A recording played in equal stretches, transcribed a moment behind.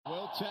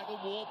tackle,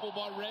 Warple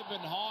by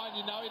Redmond. High, and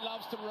you know he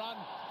loves to run.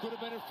 Could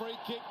have been a free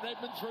kick.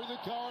 Redmond through the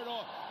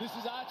corridor. This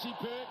is Archie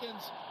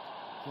Perkins.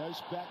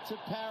 Goes back to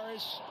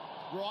Parrish.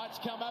 Wright's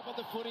come up at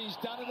the footy. He's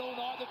done it all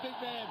night, the big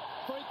man.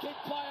 Free kick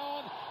play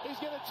on. He's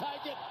going to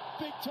take it.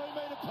 Big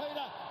 2-metre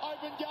Peter.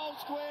 Open goal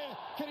square.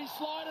 Can he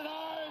slide it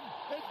home?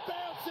 It's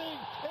bouncing.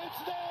 It's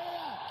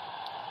there.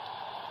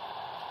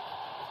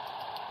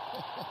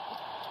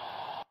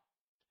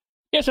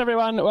 Yes,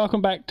 everyone.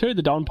 Welcome back to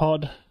the Don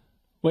Pod.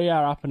 We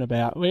are up and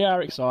about. We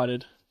are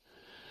excited.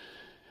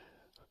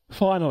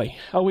 Finally,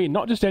 a win.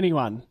 Not just any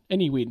win.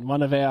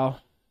 One of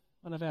our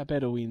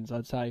better wins,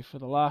 I'd say, for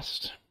the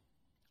last...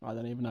 I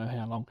don't even know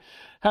how long.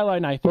 Hello,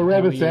 Nathan.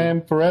 Forever,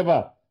 Sam.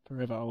 Forever.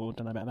 Forever. Oh,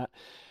 don't know about that.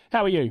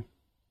 How are you?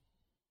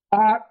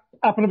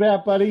 Up and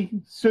about, buddy.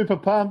 Super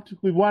pumped.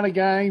 We won a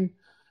game.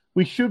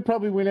 We should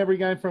probably win every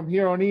game from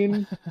here on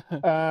in.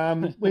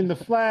 Win the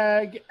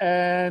flag,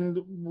 and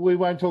we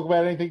won't talk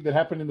about anything that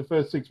happened in the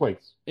first 6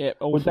 weeks. Yeah,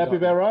 would that be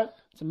about right?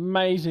 It's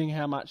amazing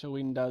how much a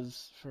win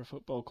does for a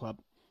football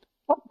club.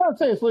 I can't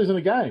see us losing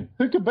a game.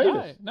 Who could beat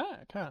us? No,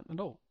 I can't at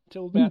all.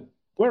 Till about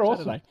We're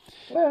Saturday.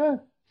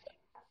 Awesome.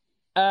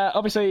 Yeah.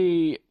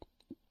 Obviously,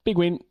 big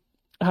win,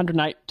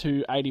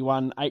 108-81,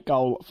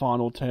 8-goal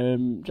final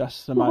term.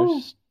 Just the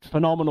most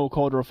phenomenal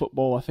quarter of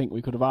football I think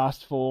we could have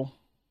asked for.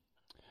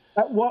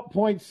 At what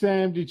point,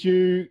 Sam, did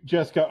you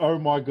just go, oh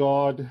my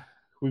God,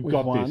 we've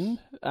got won. this?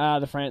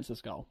 The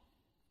Francis goal.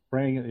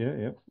 Bring it,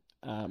 yeah.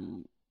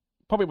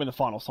 Probably when the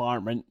final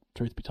siren went,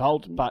 truth be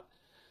told, but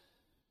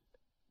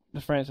the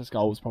Francis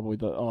goal was probably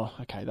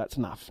okay, that's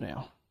enough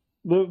now.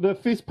 The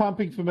fist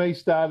pumping for me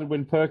started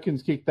when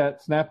Perkins kicked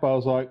that snap. I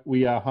was like,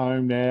 we are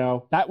home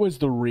now. That was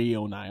the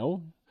real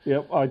nail.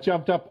 Yep, I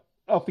jumped up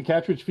off the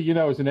couch, which for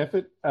was an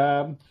effort.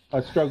 I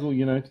struggle,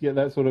 to get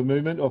that sort of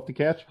movement off the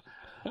couch.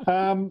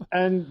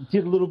 And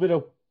did a little bit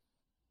of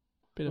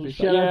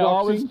shadow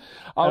boxing.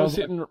 I was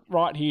sitting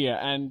right here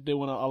and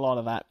doing a lot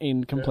of that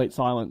in complete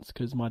silence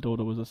because my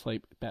daughter was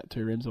asleep about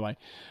 2 rooms away.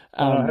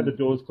 I had the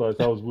doors closed.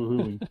 I was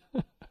woohooing.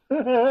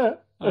 I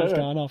was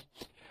going off.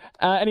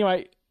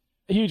 Anyway,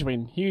 huge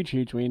win.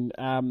 Huge win.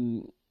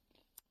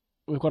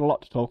 We've got a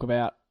lot to talk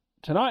about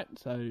tonight,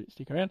 so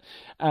stick around.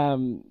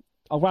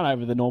 I'll run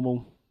over the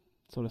normal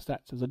sort of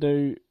stats as I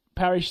do.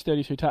 Parrish,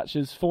 32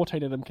 touches,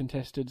 14 of them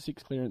contested,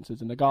 6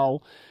 clearances and a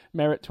goal.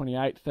 Merritt,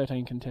 28,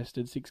 13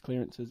 contested, 6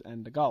 clearances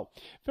and a goal.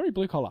 Very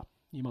blue-collar,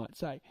 you might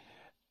say.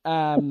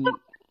 Who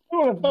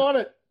would have thought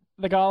it?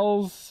 The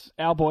goals,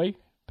 our boy,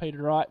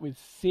 Peter Wright, with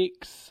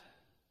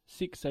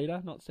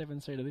 6-seater, not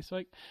 7-seater this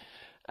week.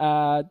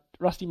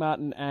 Rusty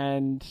Martin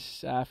and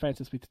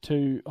Francis with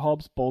 2.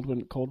 Hobbs,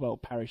 Baldwin, Caldwell,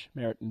 Parrish,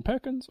 Merritt and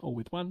Perkins, all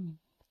with 1.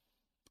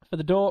 For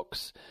the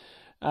Dorks...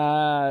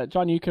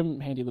 John Newcomb,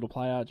 handy little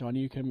player, John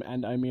Newcomb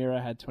and O'Meara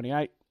had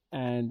 28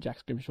 and Jack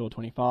Scrimshaw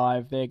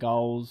 25. Their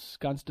goals,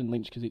 Gunston,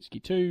 Lynch,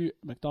 Kaczynski 2,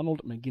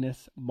 McDonald,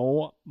 McGuinness,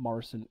 Moore,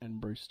 Morrison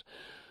and Bruce.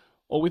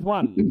 All with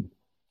 1.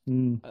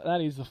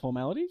 That is the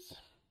formalities.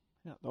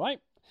 Out the way.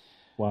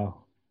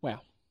 Wow.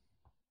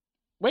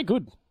 We're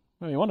good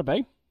where we want to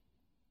be.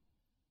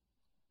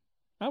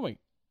 Aren't we?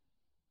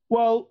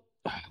 Well,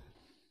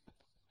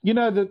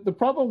 the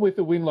problem with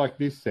a win like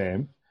this,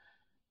 Sam,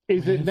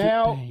 is that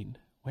now...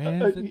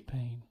 Where's it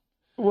been?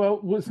 Well,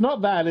 it's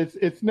not that.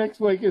 It's next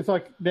week. It's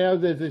like now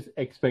there's this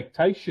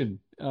expectation.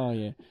 Oh,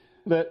 yeah.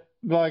 That,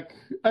 like,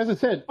 as I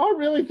said, I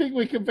really think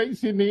we can beat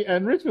Sydney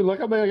and Richmond. Like,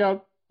 I'm there going,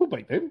 we'll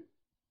beat them.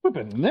 We're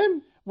better than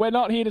them. We're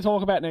not here to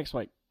talk about next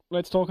week.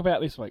 Let's talk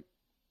about this week.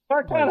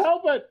 I can't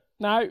help it.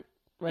 No,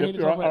 we're here to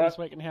talk about this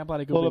week and how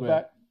bloody good we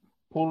were.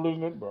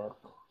 Pulling it back.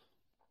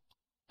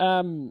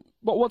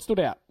 What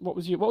stood out? What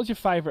was your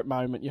favourite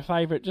moment? Your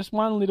favourite, just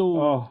one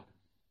little...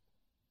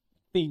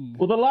 thing.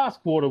 Well, the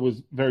last quarter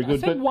was very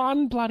good. I said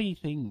one bloody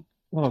thing.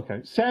 Well,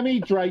 okay. Sammy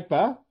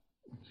Draper.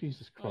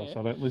 Jesus Christ,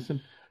 I don't listen.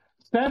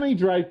 Sammy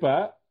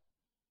Draper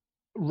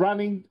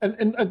running,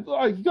 and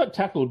he got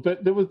tackled,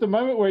 but there was the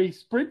moment where he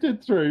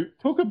sprinted through,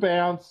 took a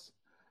bounce.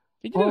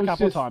 He did it a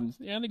couple of times.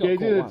 He only got caught he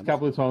did it once. a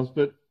couple of times,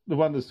 but the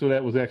one that stood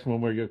out was the actual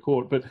one where he got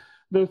caught. But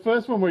the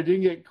first one where he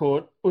didn't get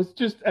caught was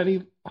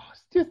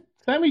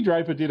Sammy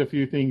Draper did a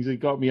few things that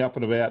got me up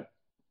and about.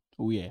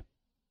 Oh, yeah.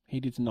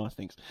 He did some nice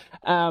things.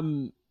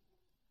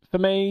 For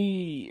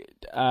me,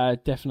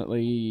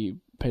 definitely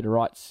Peter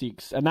Wright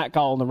 6, and that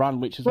goal on the run,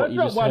 which is what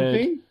you just heard.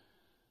 Thing.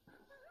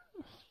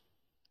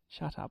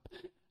 Shut up.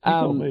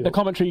 The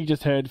commentary you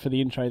just heard for the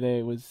intro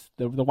there was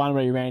the one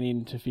where he ran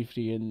into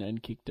 50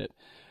 and kicked it.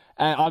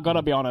 And I got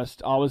to be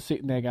honest, I was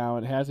sitting there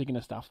going, how's he going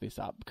to stuff this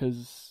up?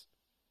 Because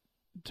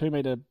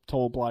 2-metre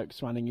tall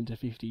blokes running into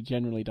 50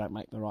 generally don't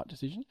make the right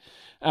decision.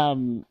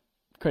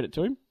 Credit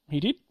to him.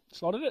 He did,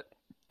 slotted it,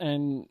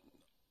 and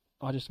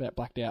I just about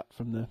blacked out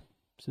from the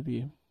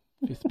severe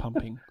fist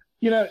pumping.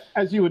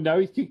 As you would know,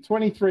 he's kicked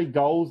 23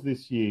 goals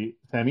this year,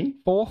 Sammy.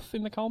 4th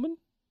in the Coleman.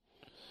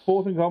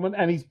 4th in Coleman,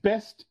 and his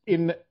best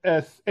in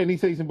any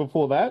season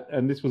before that,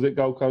 and this was at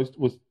Gold Coast,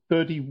 was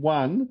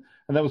 31,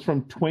 and that was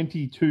from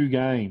 22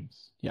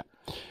 games. Yeah.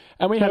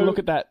 And we had a look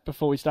at that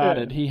before we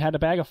started. Yeah. He had a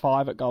bag of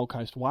 5 at Gold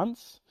Coast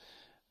once.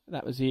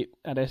 That was it.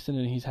 At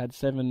Essendon, he's had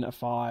 7 a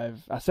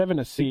 5, 7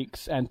 a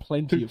 6, and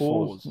plenty of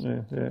fours.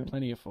 Yeah.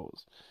 Plenty of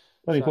fours.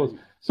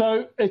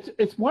 So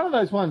it's one of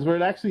those ones where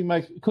it actually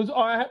makes, because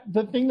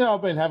the thing that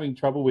I've been having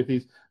trouble with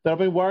is that I've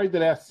been worried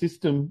that our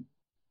system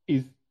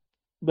is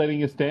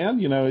letting us down.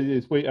 You know,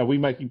 are we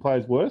making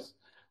players worse?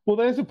 Well,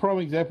 there's a prime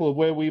example of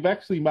where we've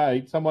actually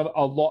made someone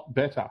a lot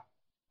better,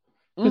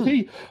 because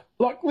he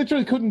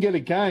literally couldn't get a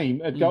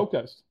game at Gold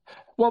Coast.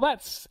 Well,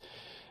 that's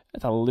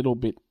a little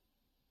bit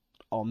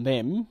on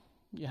them,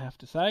 you have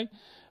to say.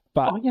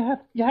 But you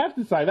have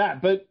to say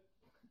that. But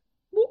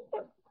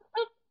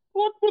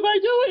what were they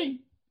doing?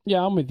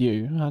 Yeah, I'm with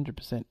you,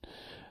 100%.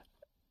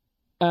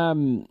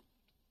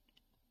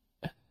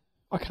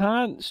 I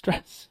can't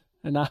stress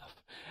enough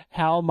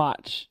how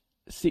much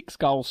 6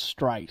 goals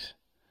straight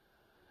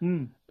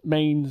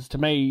means to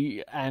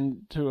me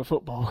and to a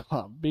football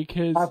club,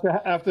 because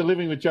after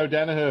living with Joe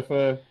Danaher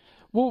for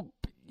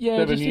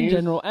 7 just years. in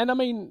general, and I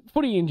mean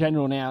footy in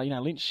general now. You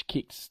know, Lynch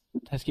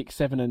has kicked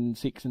 7 and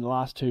 6 in the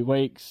last 2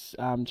 weeks.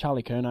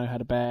 Charlie Curnow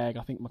had a bag.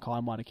 I think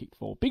Mackay might have kicked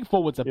 4. Big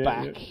forwards are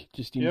back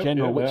just in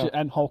general,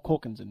 and Hulk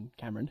Hawkins and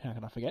Cameron. How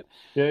can I forget?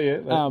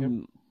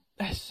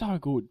 They're so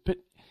good, but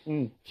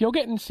if you're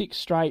getting 6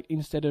 straight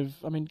instead of,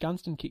 I mean,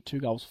 Gunston kicked 2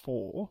 goals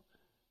 4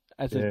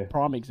 as a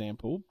prime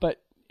example,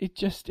 but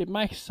it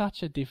makes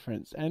such a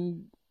difference.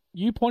 And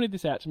you pointed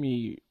this out to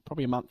me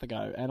probably a month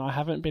ago, and I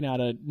haven't been able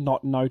to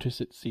not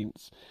notice it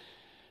since.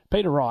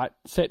 Peter Wright,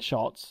 set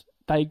shots,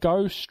 they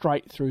go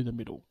straight through the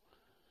middle.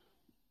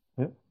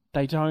 Yep.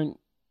 They don't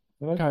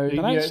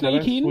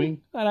sneak in.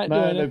 Swing. They don't do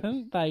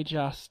anything. They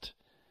just...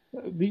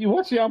 You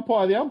watch the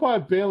umpire. The umpire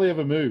barely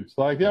ever moves.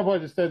 Like, the umpire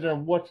just stands there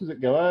and watches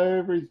it go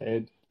over his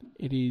head.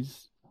 It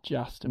is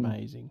just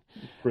amazing.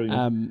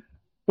 Brilliant.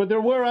 But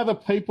there were other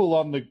people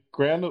on the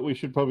ground that we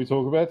should probably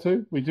talk about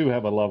too. We do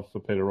have a love for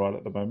Peter Wright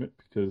at the moment,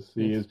 because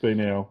he has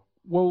been our...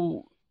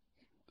 Well,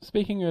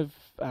 speaking of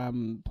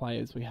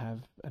players we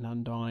have an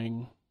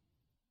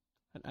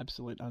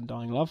absolute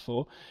undying love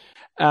for,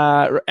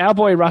 our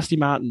boy Rusty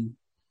Martin.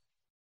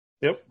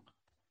 Yep.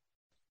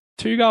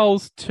 2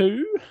 goals,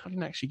 2. I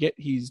didn't actually get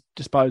his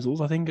disposals.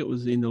 I think it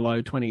was in the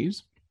low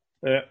 20s.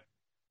 Yeah.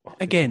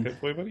 Again,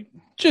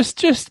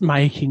 just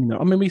making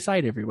them. I mean, we say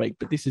it every week,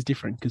 but this is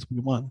different because we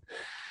won.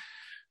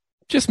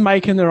 Just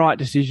making the right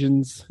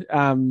decisions.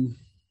 I would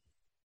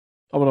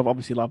have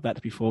obviously loved that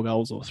to be 4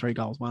 goals or 3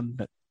 goals won,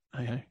 but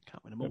okay,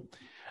 can't win them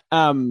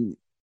all.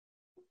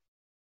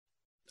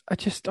 I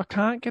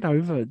can't get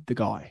over the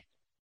guy.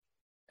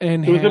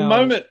 And there was a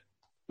moment.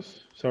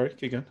 Sorry,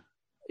 keep going.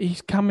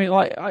 He's coming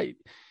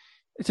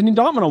it's an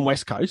indictment on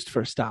West Coast for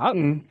a start,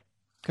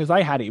 because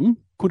they had him,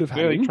 could have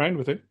had him. They trained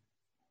with him.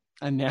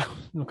 And now,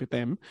 look at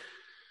them.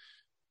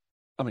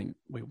 I mean,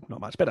 we're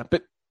not much better.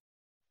 But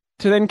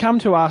to then come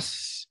to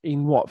us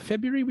in,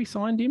 February we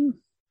signed him?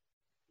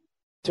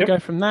 To go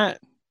from that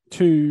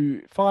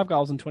to 5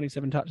 goals and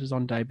 27 touches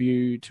on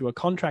debut to a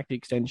contract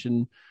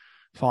extension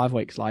 5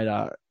 weeks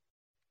later.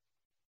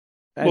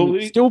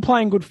 And still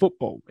playing good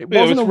football. It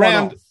wasn't a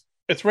one-off.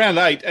 It's round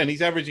 8 and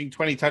he's averaging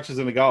 20 touches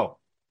and a goal.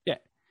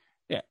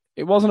 Yeah.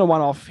 It wasn't a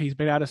one-off. He's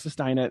been able to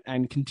sustain it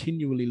and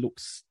continually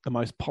looks the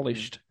most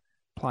polished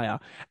player.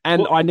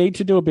 And I need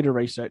to do a bit of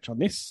research on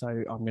this, so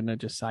I'm going to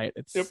just say it.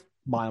 It's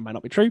may or may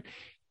not be true.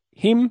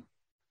 Him,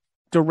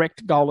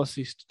 direct goal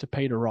assist to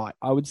Peter Wright.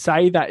 I would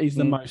say that is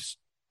the most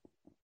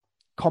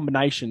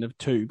combination of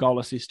 2, goal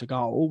assist to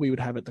goal, we would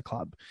have at the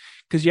club.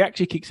 Because he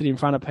actually kicks it in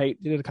front of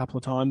Pete, did it a couple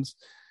of times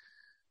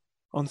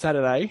on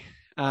Saturday.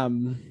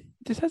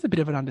 Just has a bit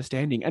of an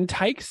understanding and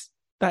takes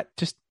that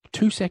just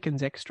 2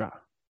 seconds extra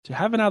to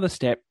have another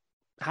step,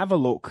 have a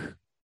look,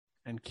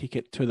 and kick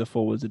it to the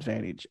forwards'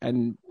 advantage.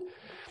 And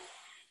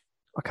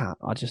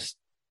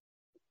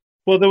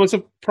Well, there was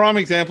a prime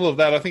example of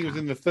that. I think it was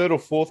in the 3rd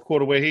or 4th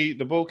quarter where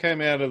the ball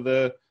came out of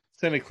the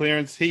centre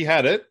clearance. He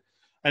had it,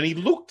 and he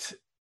looked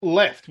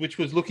left, which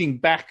was looking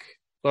back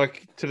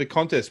to the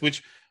contest,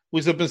 which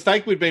was a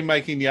mistake we'd been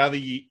making the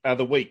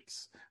other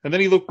weeks. And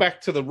then he looked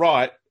back to the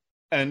right,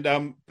 and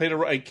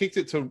he kicked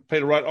it to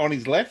Peter Wright on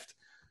his left,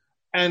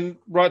 and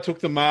Wright took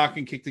the mark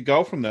and kicked a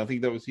goal from there. I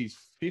think that was his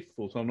 5th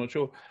or so, I'm not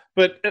sure.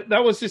 But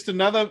that was just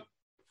another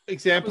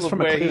example of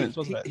where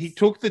he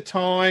took the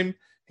time.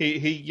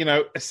 He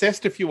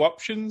assessed a few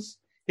options.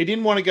 He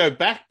didn't want to go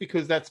back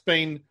because that's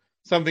been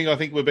something I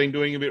think we've been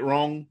doing a bit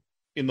wrong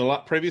in the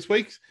previous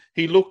weeks.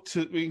 He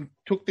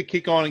took the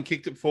kick on and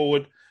kicked it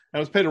forward. And it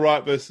was Peter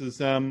Wright versus,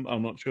 I'm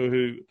not sure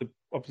who the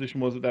opposition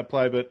was at that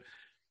play, but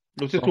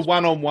it was just a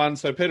one-on-one.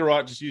 So Peter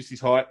Wright just used his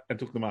height and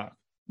took the mark.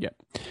 Yeah.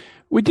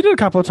 We did it a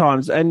couple of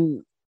times,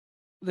 and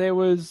there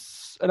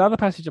was another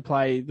passage of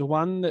play, the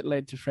one that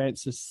led to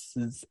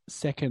Francis's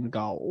 2nd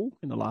goal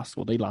in the last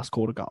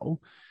quarter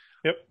goal.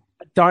 Yep.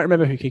 I don't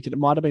remember who kicked it. It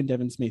might have been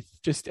Devon Smith.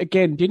 Just,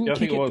 again, didn't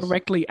kick it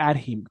directly at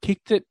him.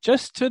 Kicked it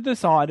just to the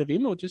side of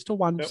him or just to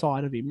one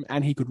side of him,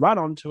 and he could run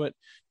onto it,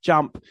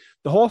 jump.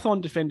 The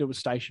Hawthorn defender was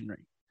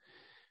stationary.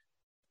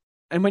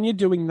 And when you're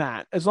doing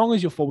that, as long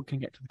as your forward can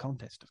get to the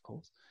contest, of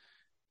course,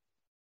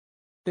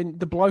 then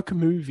the bloke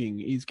moving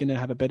is going to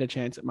have a better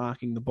chance at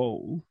marking the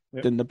ball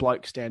than the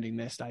bloke standing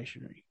there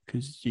stationary,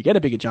 because you get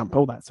a bigger jump,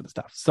 all that sort of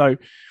stuff. So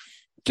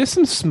just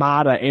some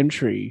smarter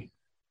entry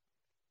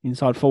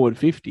inside forward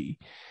 50.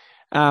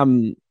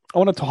 I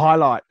wanted to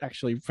highlight,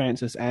 actually,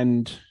 Francis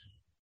and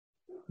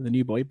the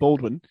new boy,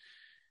 Baldwin.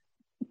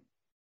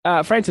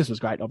 Francis was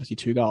great, obviously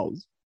 2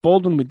 goals.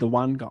 Baldwin with the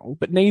 1 goal,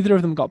 but neither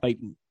of them got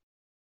beaten.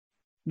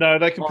 No,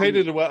 they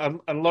competed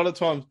well. And a lot of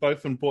times, both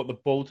of them brought the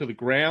ball to the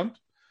ground,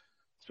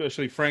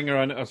 especially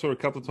Franger. I saw a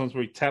couple of times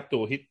where he tapped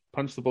or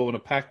punched the ball in a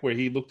pack where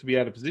he looked to be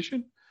out of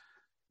position,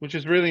 which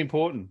is really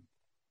important.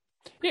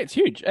 Yeah, it's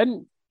huge.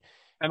 And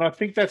I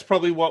think that's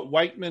probably what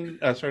Waterman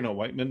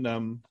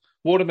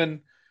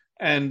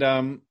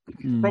and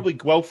probably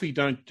Guelphy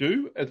don't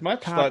do as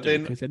much.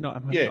 Because they're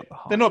not.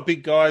 They're not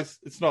big guys.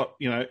 It's not,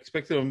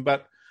 expected of them.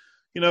 But,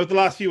 the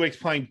last few weeks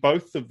playing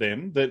both of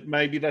them, that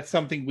maybe that's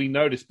something we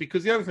noticed.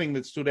 Because the other thing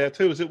that stood out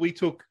too is that we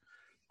took,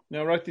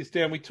 I wrote this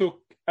down, we took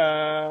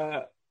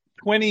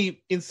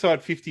 20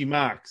 inside 50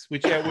 marks,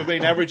 which we've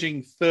been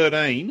averaging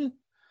 13.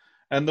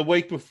 And the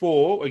week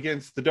before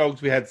against the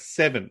Dogs, we had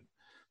 7.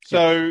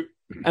 So...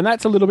 And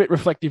that's a little bit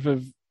reflective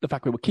of the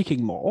fact we were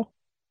kicking more.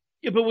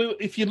 Yeah, but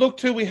if you look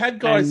too, we had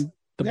guys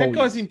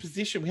in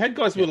position. We had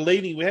guys who were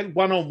leading. We had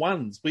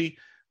one-on-ones. We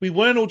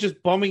weren't all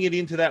just bombing it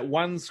into that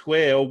one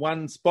square or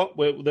one spot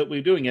that we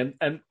were doing.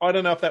 And I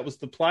don't know if that was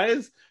the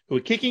players who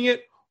were kicking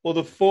it or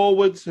the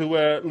forwards who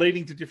were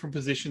leading to different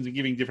positions and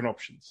giving different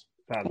options.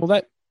 Well,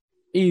 that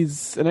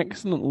is an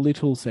excellent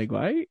little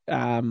segue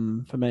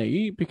for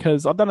me,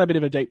 because I've done a bit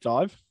of a deep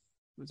dive.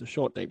 It was a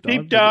short deep dive.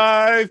 Deep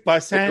dive by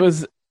Sam. It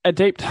was a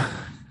deep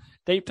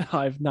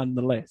dive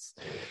nonetheless.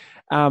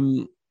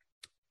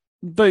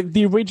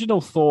 The original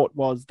thought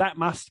was that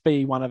must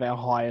be one of our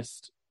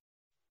highest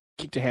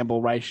kick to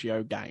handball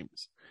ratio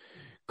games,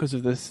 because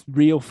of this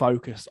real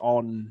focus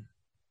on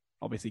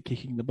obviously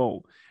kicking the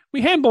ball.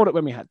 We handballed it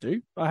when we had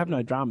to. I have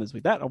no dramas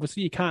with that.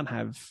 Obviously, you can't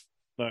have...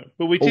 No,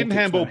 but we didn't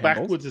handball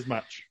backwards as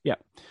much. Yeah.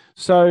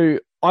 So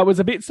I was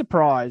a bit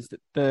surprised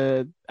that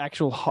the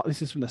actual...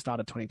 This is from the start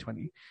of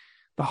 2020.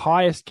 The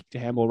highest kick to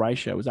handball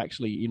ratio was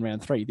actually in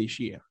round 3 this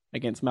year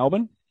against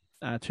Melbourne.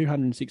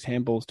 206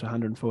 handballs to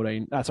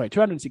 114.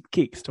 206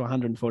 kicks to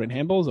 114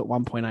 handballs at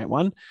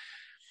 1.81.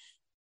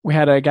 We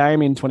had a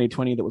game in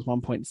 2020 that was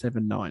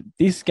 1.79.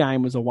 This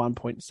game was a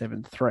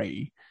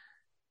 1.73,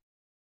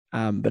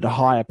 but a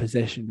higher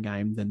possession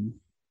game than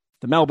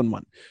the Melbourne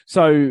one.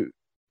 So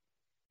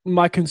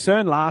my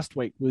concern last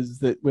week was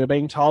that we're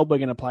being told we're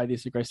going to play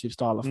this aggressive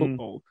style of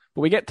football,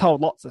 but we get told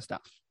lots of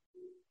stuff.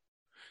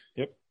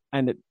 Yep.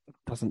 And it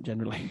doesn't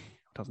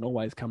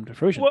always come to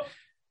fruition.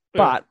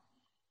 But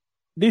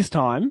this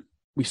time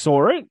we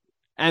saw it,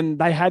 and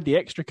they had the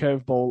extra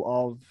curveball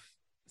of,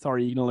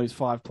 sorry, you're going to lose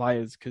 5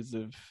 players because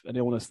of an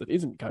illness that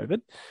isn't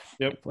COVID.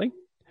 Yep. Hopefully.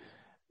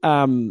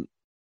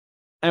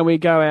 And we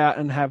go out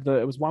and have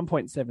it was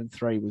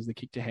 1.73 was the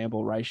kick to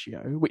handball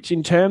ratio, which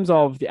in terms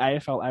of the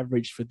AFL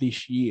average for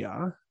this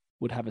year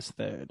would have us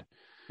 3rd.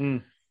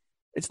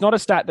 It's not a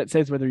stat that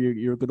says whether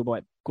you're a good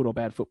or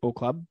bad football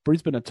club.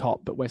 Brisbane are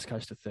top, but West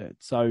Coast are 3rd.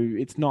 So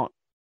it's not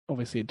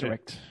obviously a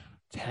direct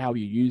how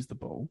you use the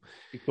ball.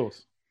 Of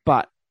course.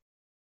 But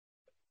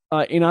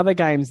in other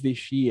games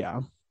this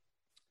year,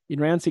 in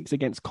round 6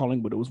 against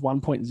Collingwood, it was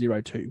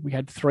 1.02. We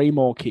had 3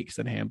 more kicks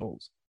than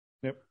handballs.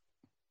 Yep.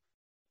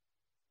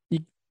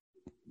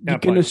 You're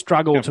going to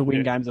struggle to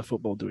win games of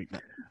football doing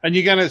that. And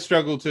you're going to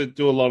struggle to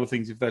do a lot of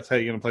things if that's how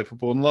you're going to play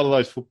football. And a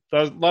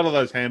lot of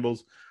those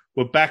handballs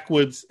were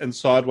backwards and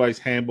sideways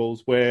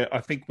handballs, where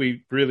I think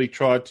we really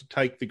tried to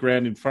take the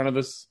ground in front of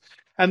us.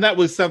 And that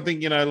was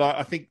something,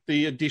 I think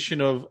the addition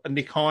of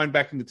Nick Hind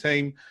back in the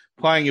team,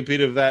 playing a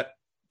bit of that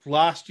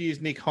last year's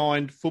Nick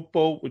Hind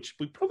football, which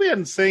we probably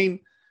hadn't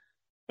seen,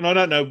 and I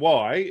don't know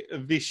why,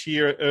 this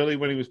year early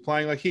when he was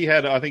playing. Like, he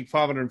had, I think,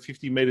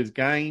 550 metres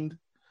gained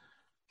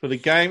for the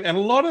game. And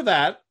a lot of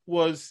that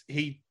was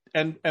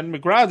and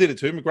McGrath did it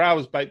too. McGrath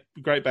was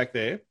great back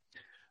there.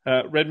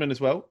 Redmond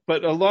as well.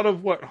 But a lot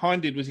of what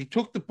Hind did was he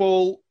took the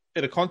ball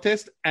at a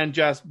contest and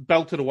just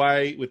belted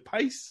away with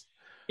pace.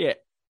 Yeah.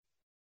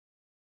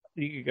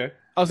 You go.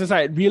 I was going to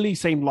say, it really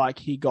seemed like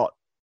he got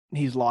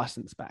his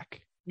license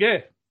back.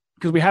 Yeah.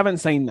 Because we haven't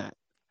seen that.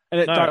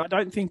 And I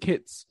don't think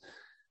it's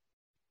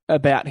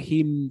about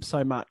him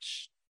so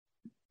much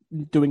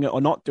doing it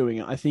or not doing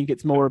it. I think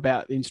it's more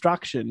about the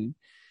instruction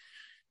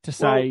to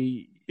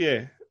say...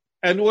 Yeah.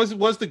 And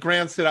was the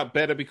ground set up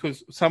better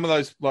because some of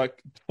those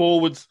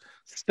forwards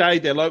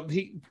stayed there?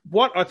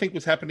 What I think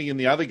was happening in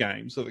the other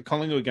games, so the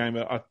Collingwood game,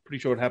 I'm pretty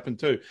sure it happened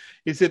too,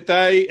 is that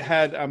they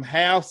had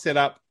Howe set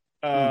up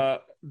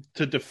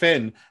to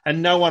defend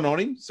and no one on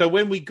him. So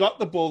when we got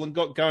the ball and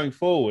got going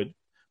forward,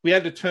 we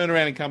had to turn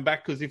around and come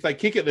back, because if they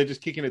kick it, they're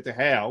just kicking it to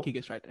Howe. Kick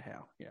it straight to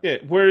Howe. Yeah.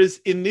 Whereas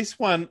in this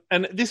one,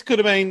 and this could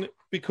have been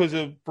because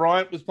of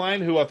Bryant was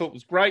playing, who I thought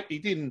was great.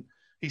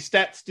 His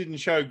stats didn't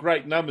show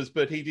great numbers,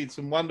 but he did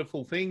some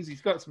wonderful things. He's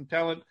got some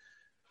talent.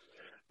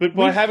 But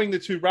by having the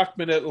two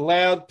ruckmen, it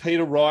allowed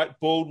Peter Wright,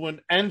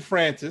 Baldwin, and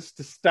Francis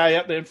to stay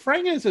up there. And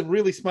Frango's a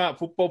really smart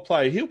football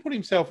player. He'll put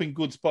himself in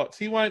good spots.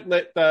 He won't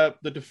let the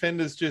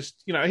defenders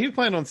just, he was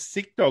playing on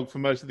sick dog for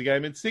most of the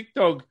game. And sick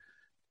dog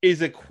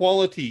is a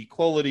quality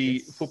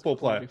football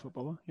player.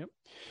 Footballer, yep.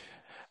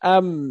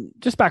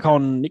 Just back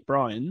on Nick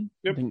Bryan,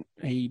 yep. I think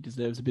he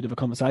deserves a bit of a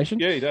conversation.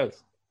 Yeah, he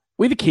does.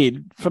 With a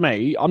kid, for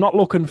me, I'm not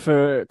looking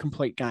for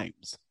complete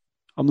games.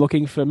 I'm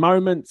looking for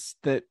moments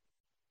that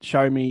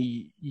show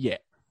me,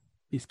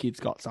 this kid's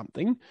got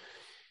something.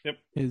 Yep.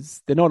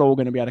 Is they're not all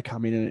going to be able to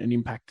come in and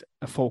impact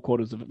a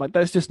 4/4 of it. Like,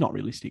 that's just not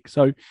realistic.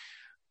 So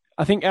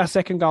I think our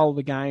second goal of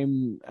the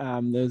game,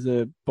 there's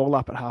a ball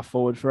up at half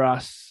forward for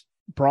us.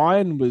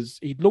 Brian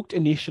he looked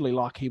initially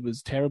like he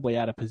was terribly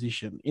out of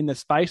position. In the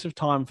space of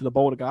time for the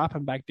ball to go up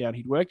and back down,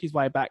 he'd worked his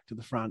way back to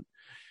the front,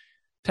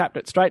 tapped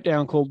it straight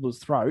down Caldwell's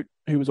throat,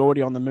 who was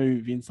already on the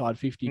move inside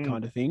 50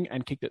 kind of thing,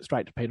 and kicked it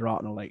straight to Peter Wright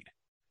in a lead.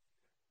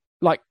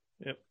 Like,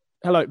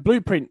 hello,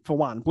 blueprint for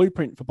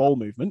ball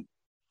movement.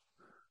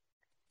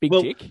 Big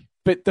tick.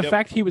 But the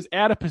fact he was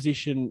out of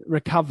position,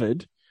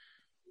 recovered,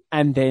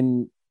 and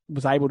then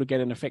was able to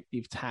get an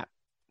effective tap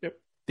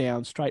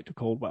down straight to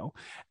Caldwell.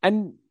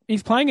 And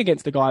he's playing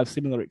against a guy of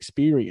similar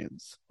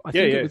experience. I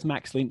think it was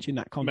Max Lynch in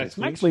that context.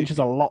 Max Lynch is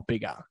a lot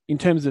bigger in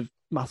terms of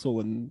muscle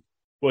and...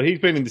 Well, he's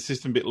been in the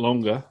system a bit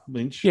longer,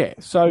 Lynch. Yeah,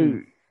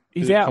 so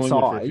he's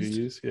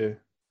outsized.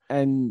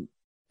 And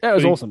that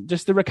was awesome.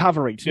 Just the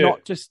recovery, to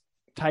not just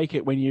take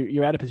it when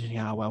you're out of position.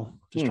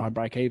 Just try and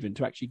break even,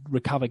 to actually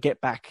recover,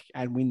 get back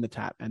and win the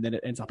tap, and then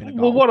it ends up in a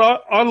goal. Well,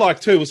 what I like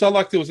too was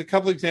there was a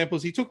couple of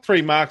examples. He took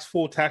 3 marks,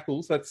 4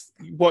 tackles. That's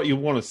what you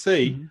want to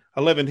see.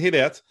 11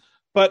 hitouts.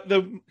 But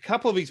the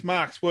couple of his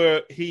marks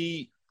were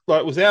he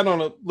was out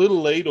on a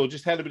little lead or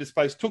just had a bit of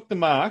space, took the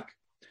mark,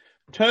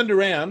 turned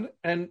around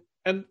and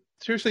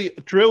seriously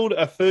drilled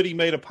a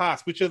 30-metre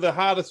pass, which are the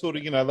hardest sort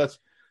of,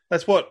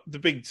 that's what the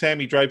big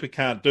Sammy Draper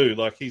can't do.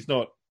 Like, he's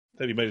not,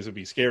 30 metres would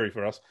be scary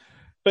for us.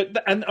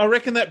 And I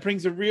reckon that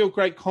brings a real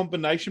great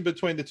combination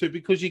between the two,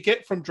 because you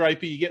get from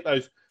Draper, you get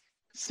those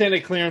centre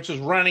clearances,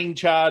 running,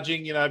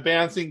 charging,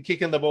 bouncing,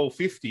 kicking the ball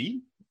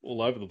 50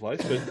 all over the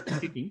place,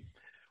 but kicking.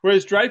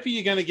 Whereas Draper,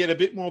 you're going to get a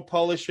bit more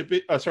polish, with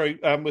Brian,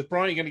 you're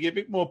going to get a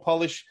bit more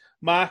polish,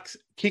 marks,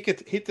 kick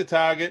it, hit the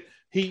target.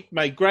 He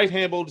made great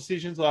handball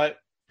decisions. Like,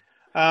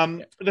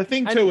 the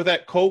thing too with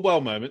that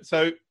Caldwell moment,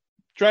 so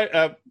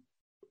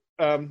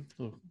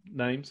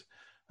names.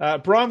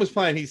 Brian was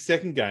playing his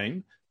second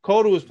game.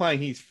 Calder was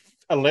playing his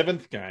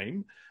 11th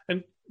game,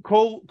 and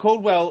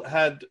Caldwell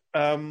had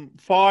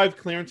 5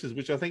 clearances,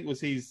 which I think was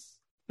his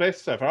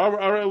best so far.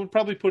 I would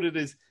probably put it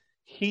as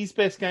his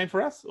best game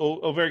for us,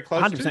 or very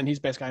close 100% to. 100% his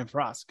best game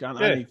for us,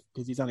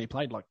 because he's only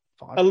played like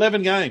 5.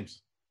 11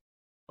 games.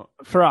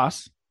 For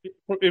us?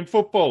 In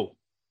football.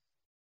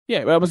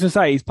 Yeah, well, I was going to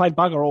say, he's played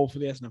bugger all for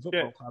the Essendon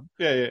Football Club.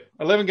 Yeah.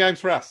 11 games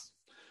for us.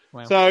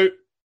 Wow. So,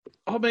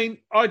 I mean,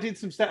 I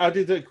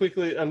did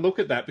quickly a look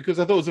at that, because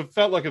I thought it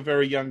felt like a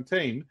very young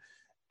team.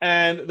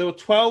 And there were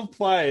 12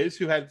 players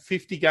who had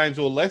 50 games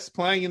or less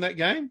playing in that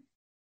game.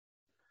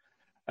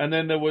 And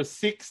then there were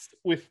 6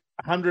 with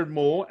 100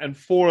 more, and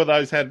 4 of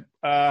those had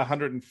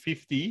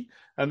 150.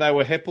 And they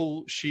were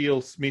Heppel,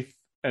 Shield, Smith,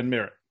 and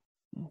Merritt.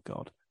 Oh,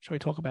 God. Shall we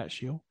talk about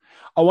Shield?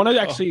 I want to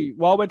actually,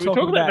 while we're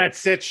talking about that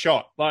set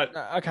shot,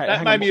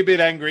 that made me a bit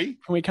angry.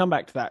 Can we come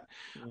back to that?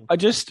 I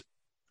just...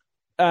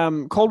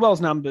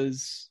 Caldwell's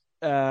numbers,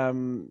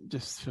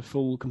 just for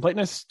full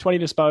completeness, 20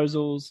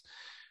 disposals,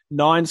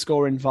 9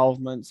 score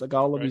involvements, a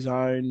goal of his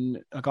own,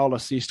 a goal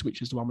assist,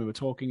 which is the one we were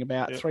talking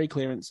about, 3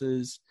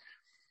 clearances,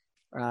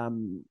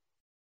 and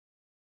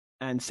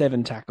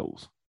 7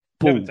 tackles.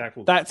 7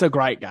 tackles. That's a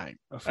great game.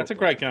 That's a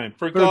great game.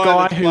 For a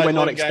guy who we're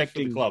not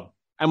expecting, club.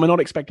 And we're not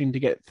expecting to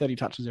get 30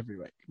 touches every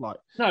week. No,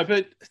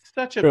 but it's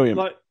such a,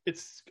 brilliant.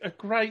 It's a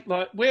great,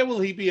 where will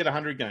he be at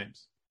 100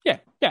 games? Yeah,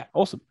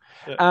 awesome.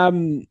 Yeah.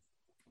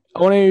 I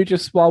want to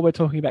just, while we're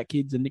talking about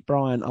kids and Nick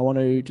Bryan, I want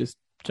to just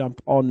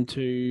jump on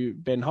to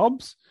Ben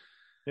Hobbs.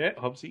 Yeah,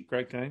 Hobbsy,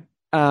 great game.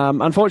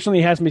 Unfortunately,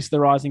 he has missed the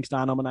Rising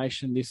Star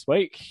nomination this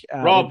week.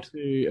 Robbed.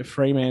 To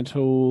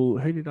Fremantle.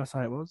 Who did I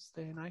say it was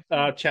there,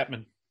 Nathan?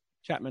 Chapman.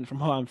 Chapman from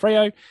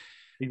Freo.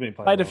 He's been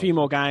played a few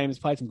more games,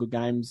 played some good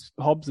games.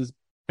 Hobbs has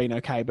been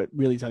okay, but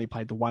really he's only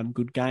played the one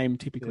good game.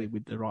 Typically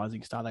with the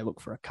Rising Star, they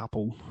look for a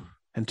couple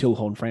until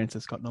Horn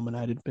Francis got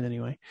nominated. But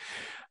anyway,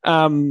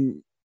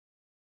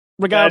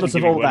 regardless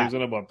of all that. He was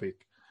on a 1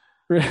 pick.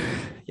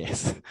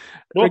 Yes.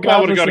 Well, they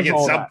would have got to get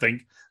something.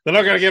 They're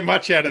not going to get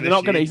much out of this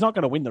year. He's not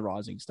going to win the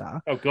Rising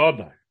Star. Oh,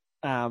 God,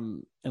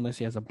 no. Unless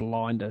he has a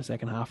blinder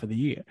second half of the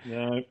year.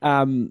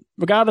 No.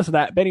 Regardless of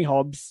that, Benny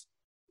Hobbs,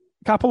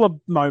 couple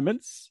of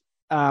moments.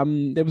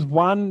 There was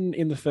one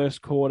in the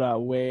first quarter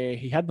where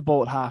he had the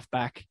ball at half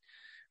back,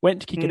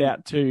 went to kick it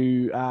out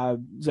to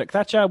Zerk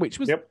Thatcher, which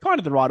was kind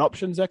of the right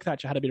option. Zerk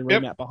Thatcher had a bit of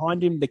room out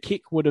behind him. The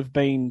kick would have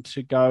been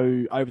to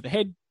go over the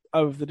head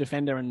of the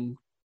defender, and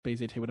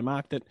BZT would have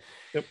marked it.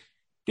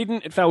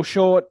 Didn't. It fell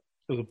short,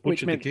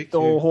 which meant the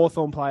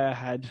Hawthorn player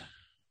had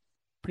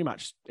pretty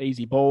much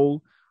easy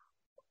ball.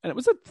 and it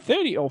was a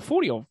 30 or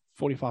 40 or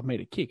 45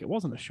 metre kick. It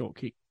wasn't a short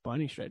kick by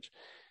any stretch.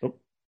 Oh.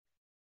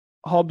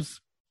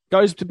 Hobbs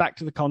goes back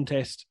to the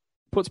contest,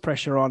 puts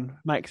pressure on,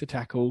 makes a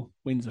tackle,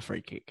 wins a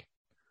free kick.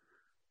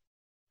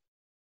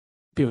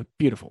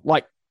 Beautiful.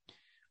 Like,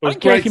 I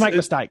don't care if you make a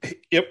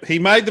mistake. Yep, he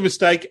made the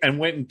mistake and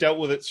went and dealt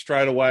with it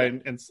straight away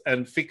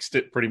and fixed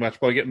it pretty much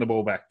by getting the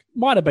ball back.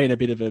 Might have been a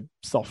bit of a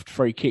soft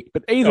free kick,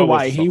 but either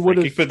way, he would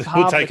have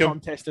halved the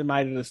contest and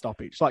made it a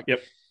stoppage. Like, yep,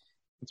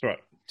 that's right.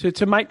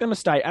 To make the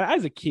mistake, and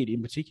as a kid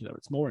in particular,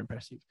 it's more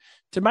impressive.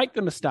 To make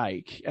the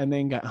mistake and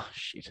then go, oh,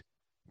 shit.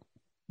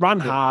 Run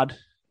hard,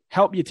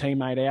 help your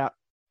teammate out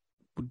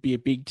would be a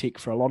big tick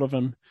for a lot of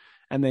them,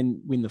 and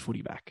then win the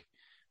footy back.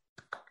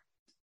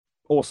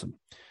 Awesome.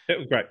 It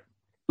was great.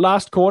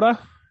 Last quarter,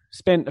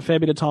 spent a fair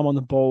bit of time on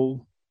the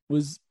ball,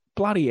 was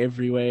bloody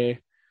everywhere,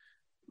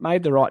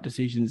 made the right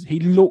decisions. He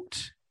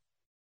looked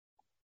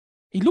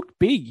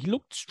big. He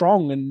looked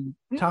strong and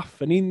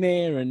tough and in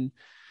there, and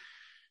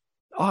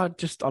I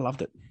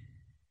loved it.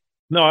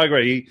 No, I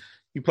agree.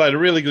 He played a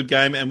really good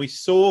game, and we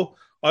saw.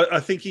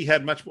 I think he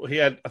had much more. He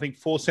had, I think,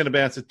 4 centre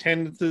bounce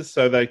attendances,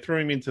 so they threw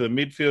him into the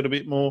midfield a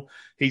bit more.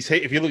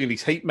 If you look at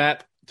his heat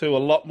map, too, a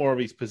lot more of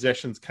his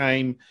possessions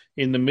came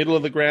in the middle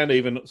of the ground,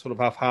 even sort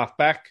of half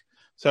back.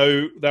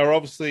 So they were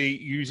obviously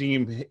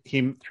using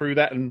him through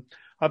that, and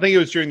I think it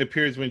was during the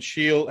periods when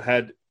Shield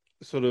had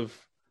sort of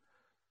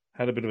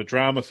had a bit of a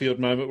drama field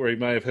moment where he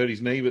may have hurt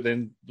his knee, but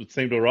then it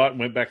seemed all right and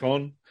went back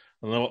on.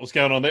 I don't know what was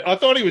going on there. I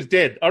thought he was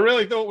dead. I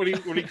really thought when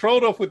he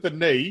crawled off with the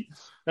knee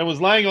and was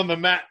laying on the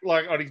mat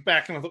like on his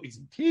back, and I thought he's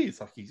in tears,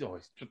 like he's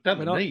done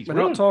the knees. We're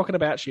not talking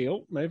about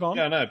Shield. Move on.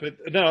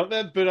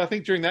 But I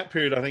think during that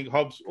period, I think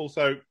Hobbs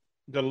also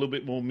got a little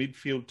bit more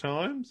midfield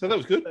time, so that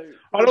was good.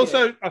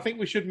 I think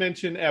we should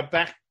mention our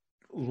back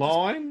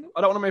line.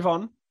 I don't want to move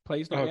on,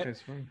 please. Not yet.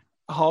 Sorry.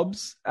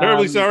 Hobbs.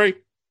 Terribly sorry.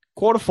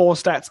 Quarter 4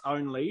 stats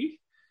only.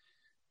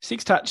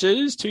 6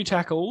 touches, 2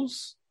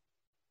 tackles.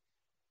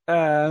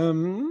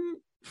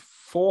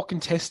 4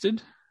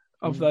 contested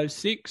of those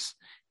 6.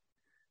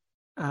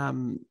 He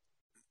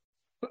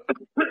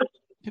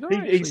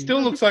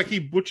still looks like he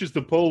butchers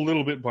the ball a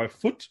little bit by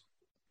foot,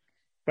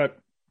 but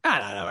don't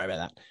worry about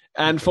that.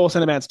 And 4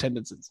 centre bounce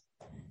tendencies.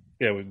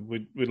 Yeah,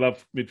 we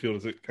love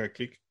midfielders that can't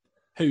kick.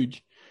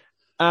 Huge.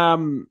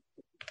 Who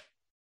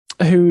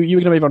you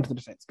were going to move on to the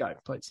defence? Go,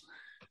 please.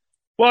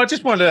 Well, I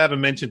just wanted to have a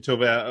mention to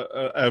about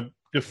a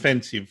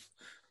defensive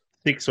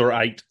 6 or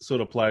 8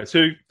 sort of players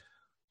who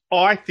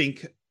I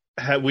think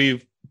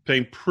we've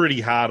been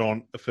pretty hard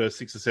on the first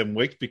 6 or 7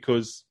 weeks,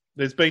 because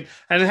there's been,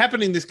 and it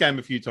happened in this game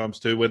a few times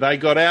too, where they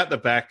got out the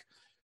back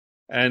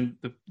and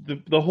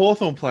the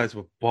Hawthorn players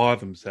were by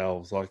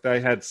themselves. Like,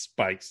 they had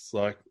space.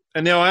 Like,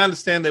 and now I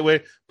understand that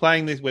we're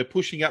playing this, we're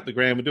pushing up the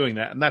ground, we're doing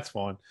that, and that's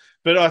fine.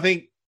 But I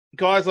think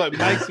guys like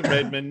Mason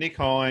Redmond, Nick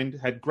Hind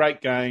had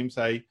great games.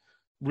 They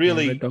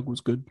really Red Dog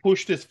was good.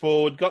 Pushed us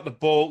forward, got the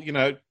ball.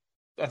 I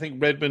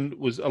think Redmond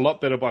was a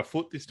lot better by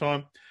foot this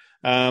time.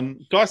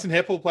 Dyson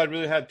Heppel played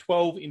really hard,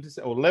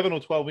 11 or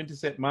 12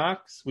 intercept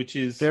marks, which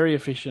is very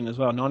efficient as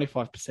well.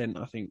 95%,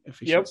 I think,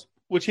 efficient. Yep,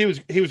 which he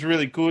was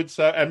really good.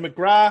 So, and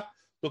McGrath,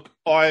 look,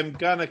 I'm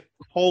gonna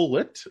call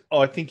it.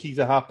 I think he's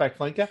a halfback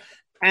flanker,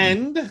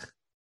 and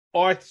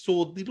I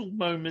saw little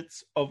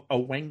moments of a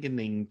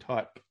Wanganing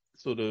type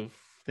sort of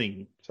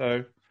thing.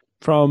 So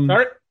from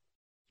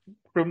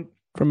McGrath.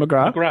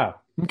 McGrath.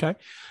 Okay.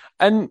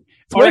 And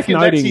it's I reckon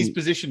noting, that's his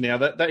position now,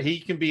 that he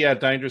can be our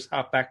dangerous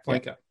half-back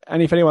flanker. Yeah.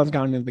 And if anyone's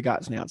going into the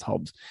guts now, it's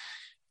Hobbs.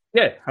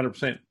 Yeah,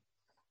 100%.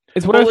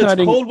 It's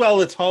noting,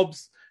 Caldwell, it's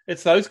Hobbs,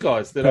 it's those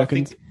guys that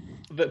Perkins. I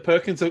think that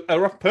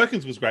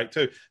Perkins was great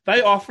too.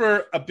 They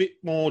offer a bit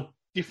more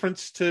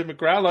difference to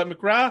McGrath. Like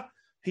McGrath,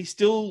 he's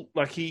still,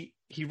 like, he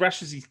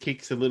rushes his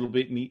kicks a little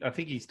bit, and I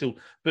think he's still,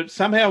 but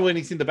somehow when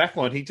he's in the back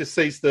line, he just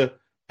sees the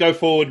go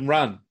forward and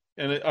run.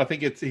 And I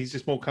think he's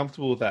just more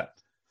comfortable with that.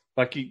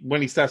 Like,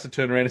 when he starts to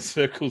turn around in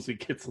circles, he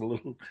gets a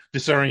little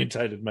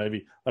disorientated,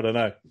 maybe. I don't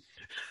know.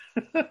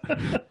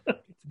 It's a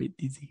bit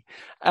dizzy.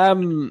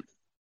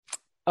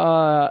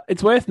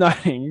 It's worth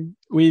noting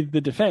with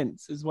the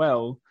defence as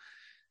well,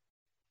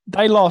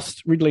 they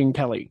lost Ridley and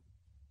Kelly.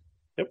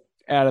 Yep.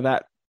 Out of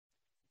that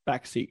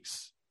back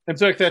 6. And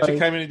Zerk Thatcher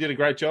came in and did a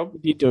great job.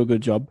 He did do a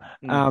good job.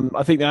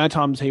 I think the only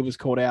times he was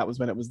called out was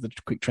when it was the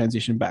quick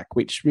transition back,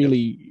 which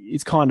really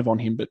is kind of on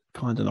him, but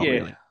kind of not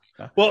really.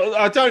 Well,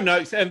 I don't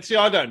know. And see,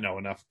 I don't know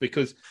enough,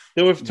 because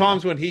there were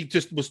times when he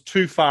just was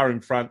too far in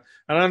front.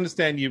 And I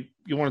understand you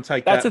want to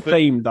take That's a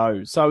theme,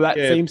 though. So that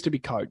seems to be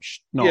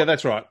coached. Yeah,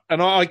 that's right.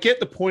 And I get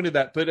the point of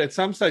that. But at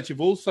some stage, you've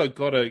also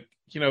got to,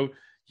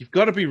 you've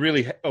got to be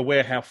really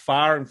aware how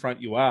far in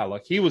front you are.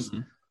 Like, he was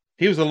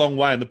a long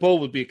way, and the ball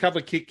would be a couple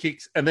of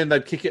kicks, and then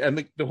they'd kick it.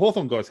 And the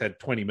Hawthorn guys had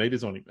 20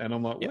 metres on him. And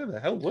I'm like, where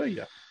the hell were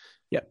you?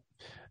 Yeah.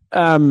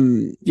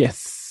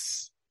 Yes.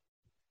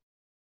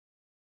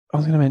 I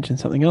was going to mention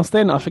something else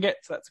then. I forget,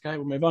 so that's okay.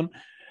 We'll move on.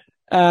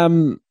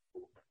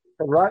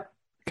 Right.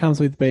 Comes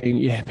with being,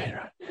 Peter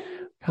Wright.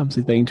 Comes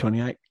with being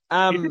 28.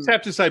 You just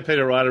have to say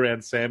Peter Wright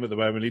around Sam at the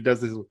moment. He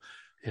does this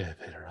Yeah,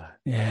 Peter Wright.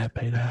 Yeah,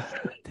 Peter.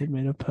 Didn't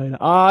mean to Peter.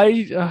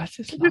 I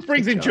just It love just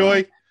brings the him guy.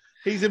 joy.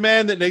 He's a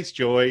man that needs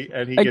joy,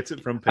 and he gets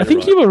it from Peter I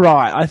think Wright. you were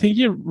right. I think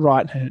you're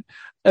right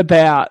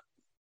about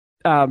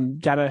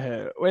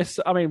Danaher.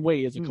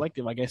 We as a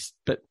collective, I guess,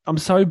 but I'm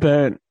so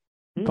burnt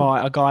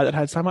by a guy that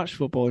had so much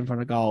football in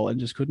front of goal and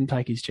just couldn't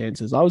take his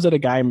chances. I was at a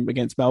game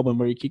against Melbourne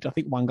where he kicked, I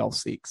think, 1 goal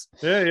 6.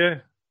 Yeah.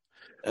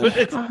 But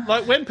it's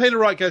like when Peter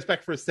Wright goes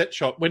back for a set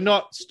shot,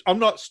 I'm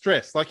not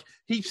stressed. Like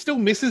he still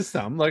misses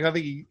some. Like I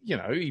think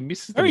he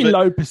misses Very them,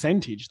 low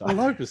percentage though.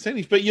 low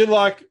percentage. But you're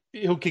like,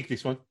 he'll kick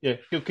this one. Yeah,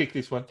 he'll kick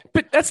this one.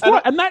 But that's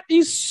right, and that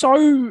is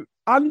so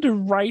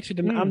underrated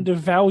and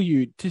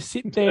undervalued to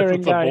sit there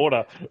and go,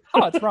 border.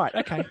 "Oh, it's right.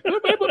 Okay,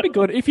 it would be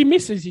good." If he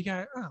misses, you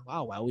go,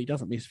 "Oh, well, he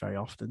doesn't miss very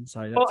often."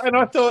 So, and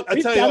I thought, I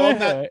tell you on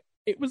that,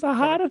 it was a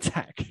heart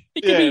attack.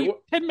 It could be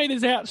 10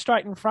 meters out,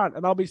 straight in front,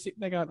 and I'll be sitting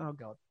there going, "Oh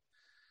God."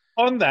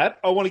 On that,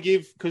 I want to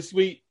give because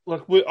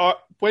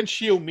when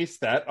Shield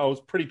missed that, I was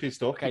pretty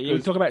pissed off. Okay, you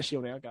talk about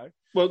Shield now. Go.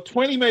 Well,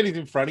 20 metres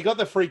in front, he got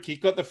the free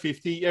kick, got the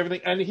 50,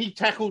 everything, and he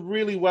tackled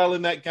really well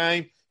in that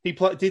game. He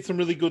did some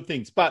really good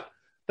things, but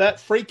that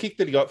free kick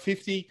that he got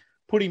 50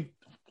 put him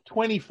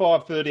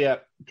 25, 30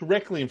 out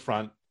directly in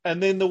front,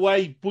 and then the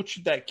way he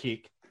butchered that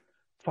kick.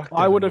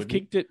 I would have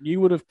kicked it. You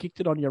would have kicked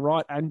it on your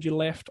right and your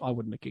left. I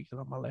wouldn't have kicked it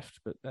on my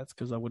left, but that's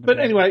because I wouldn't. But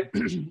anyway,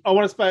 I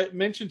want to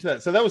mention to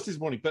that. So that was this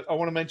morning, but I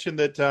want to mention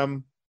that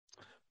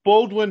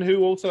Baldwin,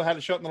 who also had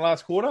a shot in the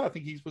last quarter, I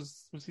think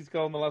was his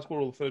goal in the last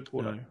quarter or the third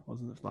quarter? No,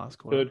 wasn't it the last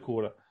quarter? Third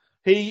quarter.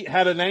 He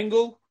had an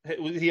angle. I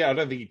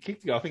don't think he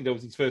kicked the goal. I think that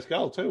was his first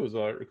goal too, as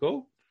I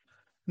recall.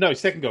 No,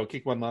 second goal.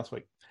 Kicked one last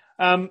week.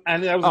 And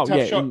that was a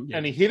tough shot,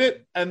 and he hit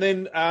it. And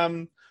then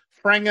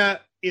Franger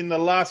in the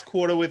last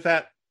quarter with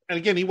that. And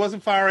again, he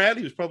wasn't far out.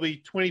 He was probably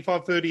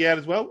 25, 30 out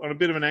as well on a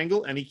bit of an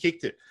angle, and he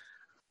kicked it.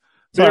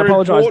 So I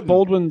apologise.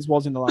 Baldwin's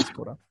was in the last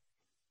quarter.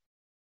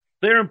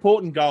 They're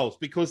important goals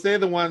because they're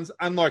the ones,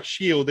 unlike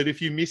Shield, that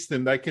if you miss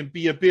them, they can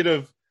be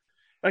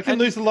they can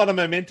lose a lot of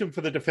momentum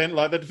for the defender.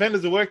 Like the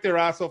defenders will work their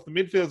ass off, the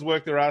midfielders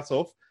work their ass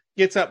off,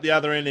 gets up the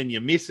other end and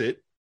you miss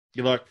it.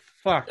 You're like,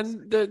 fuck.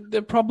 And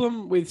the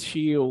problem with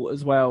Shield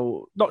as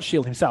well, not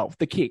Shield himself,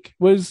 the kick,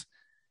 was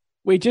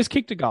we just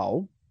kicked a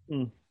goal.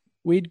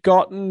 We'd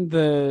gotten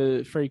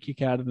the free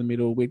kick out of the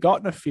middle. We'd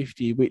gotten a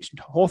 50, which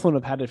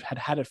Hawthorn had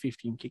a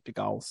 50 and kicked a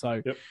goal.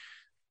 So,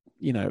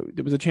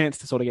 there was a chance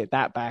to sort of get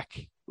that back.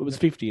 It was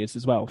 50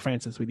 as well.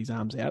 Francis with his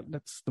arms out.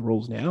 That's the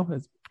rules now,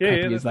 as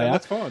crappy as they are.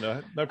 That's fine.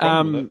 No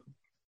problem with it.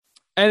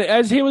 And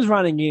as he was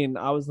running in,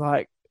 I was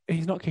like,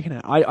 he's not kicking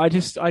it.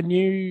 I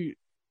knew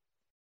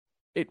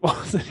it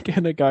wasn't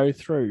going to go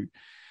through.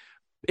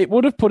 It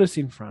would have put us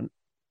in front,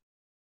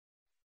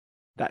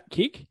 that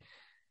kick.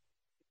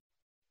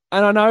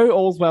 And I know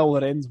all's well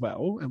that ends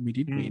well, and we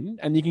did win.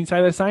 And you can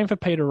say the same for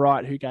Peter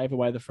Wright, who gave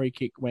away the free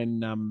kick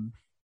when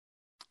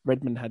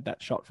Redmond had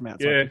that shot from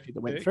outside 50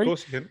 that went through. Of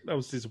course you can. That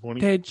was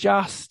disappointing. They're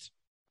just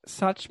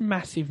such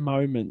massive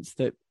moments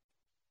that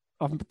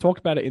I've talked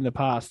about it in the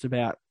past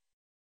about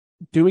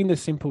doing the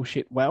simple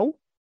shit well.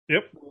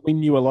 Yep.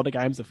 Win you a lot of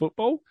games of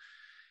football.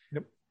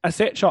 Yep. A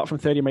set shot from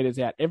 30 metres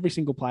out, every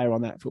single player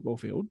on that football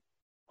field,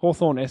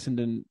 Hawthorn,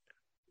 Essendon,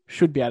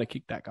 should be able to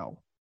kick that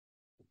goal.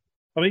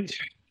 I mean...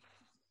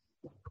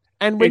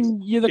 And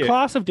when you're the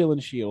class of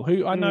Dylan Shield,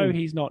 who I know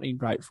he's not in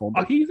great form,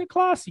 but he's a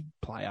classy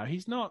player.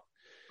 He's not...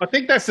 I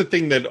think that's the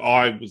thing that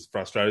I was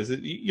frustrated, is that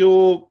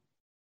you're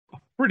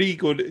pretty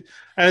good.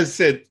 As I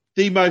said,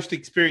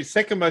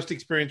 second most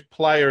experienced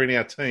player in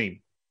our team.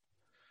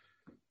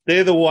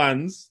 They're the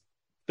ones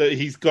that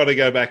he's got to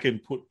go back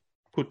and put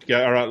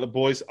together. All right,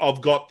 boys, I've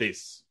got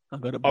this.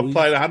 I've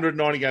played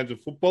 190 games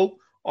of football.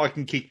 I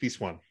can kick this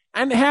one.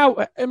 And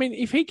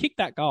if he kicked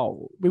that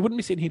goal, we wouldn't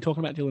be sitting here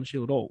talking about Dylan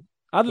Shield at all.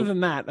 Other than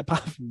that,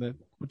 apart from the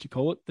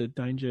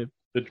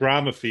the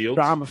drama field,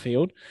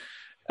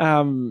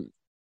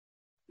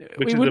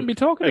 we wouldn't be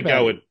talking about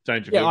go with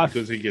Dangerfield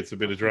because he gets a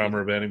bit of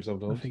drama about him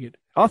sometimes.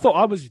 I thought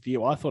I was with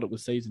you. I thought it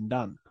was season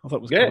done. I thought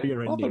it was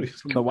career ending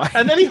from the way.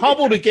 And then he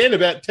hobbled again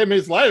about 10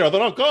 minutes later. I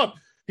thought, oh God,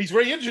 he's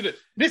re-injured it.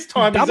 This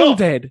time he's double off.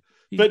 Dead.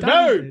 But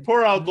no,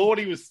 poor old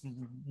Lordy was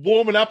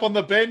warming up on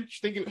the bench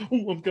thinking,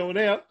 oh, I'm going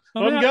out.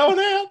 I'm going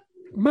out.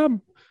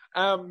 Mum.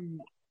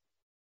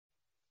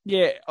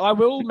 Yeah, I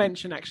will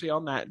mention actually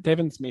on that,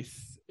 Devon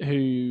Smith,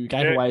 who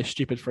gave away a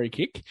stupid free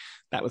kick.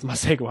 That was my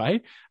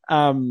segue.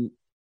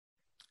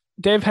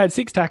 Dev had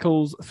 6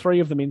 tackles, 3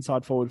 of them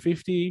inside forward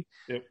 50.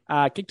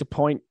 Yep. Kicked a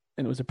point,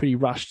 and it was a pretty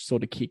rushed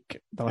sort of kick.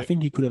 Though I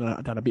think he could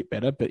have done a bit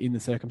better, but in the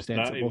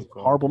circumstance, it was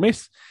a horrible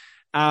miss.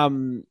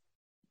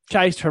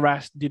 Chased,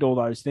 harassed, did all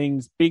those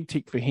things. Big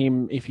tick for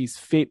him. If he's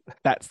fit,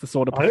 that's the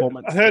sort of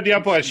performance. I heard the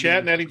umpire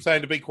shouting at him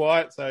saying to be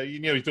quiet, so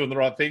you knew he's doing the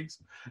right things.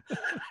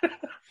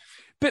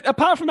 But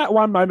apart from that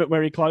one moment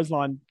where he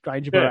clotheslined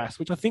Granger Barras,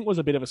 which I think was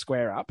a bit of a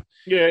square up.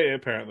 Yeah,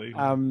 apparently.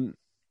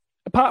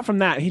 Apart from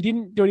that, he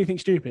didn't do anything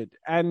stupid.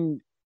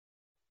 And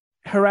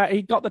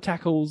he got the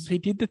tackles. He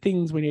did the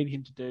things we needed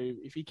him to do.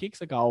 If he kicks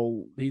a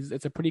goal,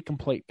 it's a pretty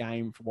complete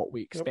game for what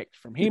we expect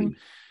from him.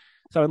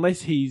 So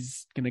unless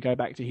he's going to go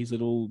back to his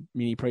little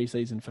mini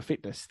preseason for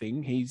fitness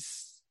thing,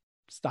 he's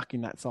stuck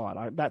in that side.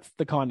 That's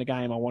the kind of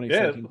game I want to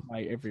see him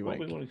play every week.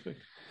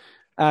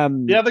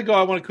 The other guy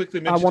I want to quickly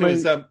mention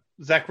is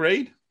Zach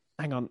Reed.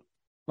 Hang on.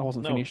 I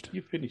wasn't finished.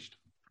 You finished.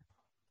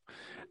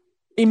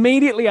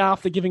 Immediately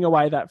after giving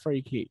away that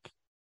free kick,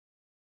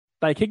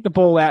 they kicked the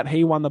ball out.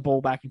 He won the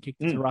ball back and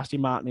kicked it to Rusty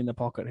Martin in the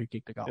pocket, who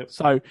kicked the goal. Yep.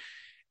 So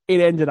it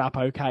ended up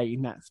okay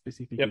in that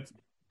specific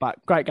instance.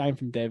 But great game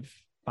from Dev,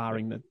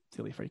 barring the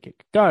silly free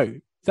kick. Go,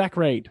 Zach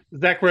Reed.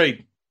 Zach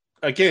Reed.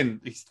 Again,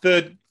 his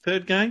third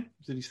game.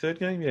 Is it his third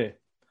game? Yeah.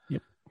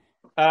 Yep.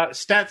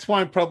 Stats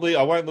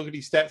I won't look at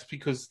his stats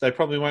because they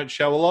probably won't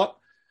show a lot.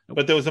 Nope.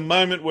 But there was a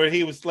moment where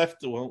he was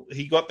left,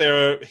 he got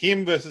there,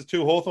 him versus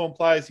two Hawthorn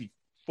players. He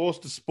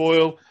forced a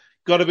spoil,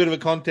 got a bit of a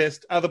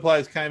contest. Other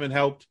players came and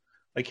helped.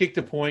 They kicked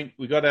a point.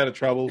 We got out of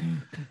trouble.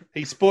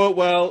 He spoiled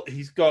well.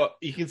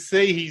 You can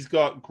see he's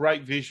got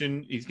great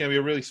vision. He's going to be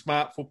a really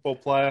smart football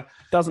player.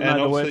 Doesn't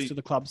know the words to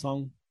the club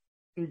song.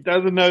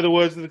 Doesn't know the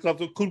words of the club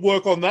song. Could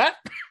work on that.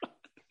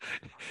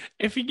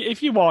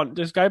 If you want,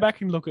 just go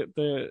back and look at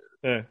the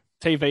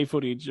TV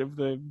footage of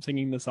them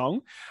singing the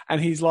song. And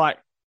he's like,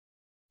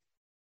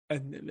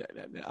 and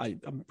I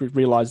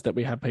realised that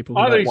we have people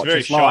who don't watch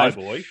this live.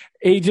 Boy.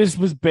 He just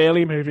was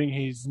barely moving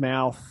his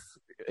mouth.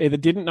 Either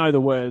didn't know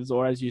the words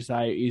or, as you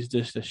say, is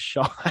just a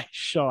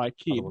shy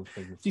kid.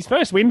 It's his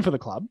first win for the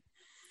club.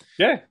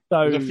 Yeah.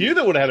 So there's a few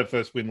that would have had a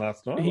first win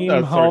last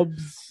night.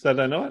 Hobbs.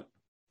 Saturday night.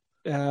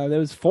 There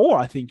was 4,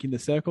 I think, in the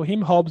circle.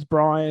 Him, Hobbs,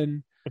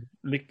 Brian.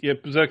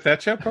 Zerk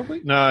Thatcher,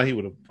 probably? No, he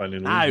would have played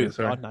in the win.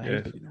 Sorry. God, no, he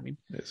didn't win.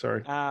 Yeah,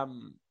 sorry. I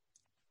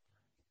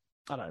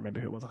don't remember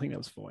who it was. I think that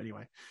was 4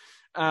 anyway.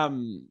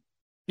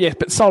 Yeah,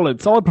 but solid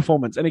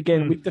performance. And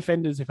again, with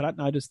defenders, if I don't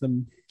notice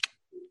them,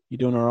 you're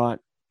doing all right.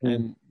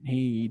 And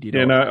he did.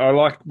 Yeah, I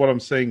like what I'm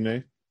seeing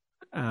there.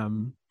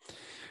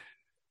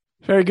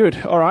 Very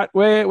good. All right,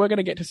 we're going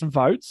to get to some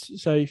votes.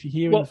 So if you're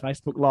here in the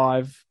Facebook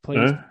Live,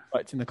 please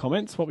vote in the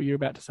comments. What were you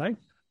about to say?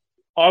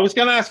 I was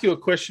going to ask you a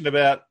question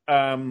about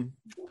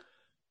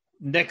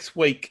next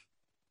week,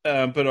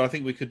 but I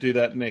think we could do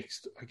that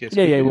next. I guess.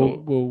 Yeah.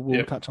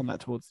 We'll touch on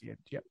that towards the end.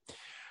 Yep.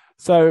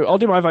 So I'll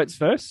do my votes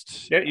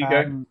first. Yeah, you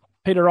go.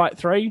 Peter Wright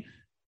 3.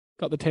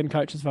 Got the 10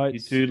 coaches'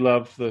 votes. You do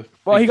love the...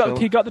 Well, he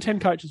got the 10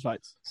 coaches'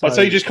 votes.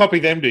 So you just copy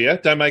them, do you?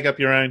 Don't make up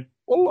your own?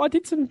 Well, I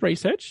did some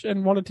research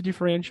and wanted to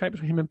differentiate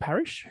between him and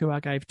Parrish, who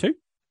I gave 2.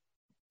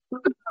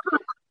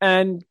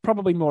 And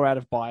probably more out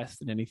of bias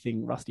than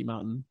anything, Rusty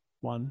Martin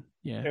 1.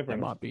 Yeah, that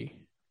might be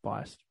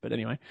biased. But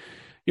anyway,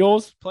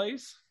 yours,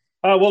 please.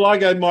 Well, I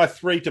gave my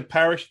 3 to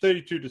Parrish,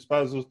 32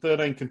 disposals,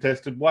 13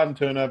 contested, 1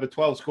 turnover,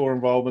 12 score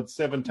involvements,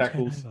 7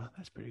 tackles.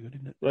 That's pretty good,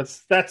 isn't it?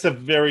 That's a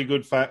very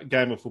good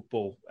game of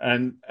football,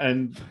 and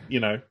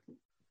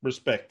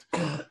respect.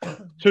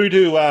 2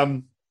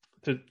 to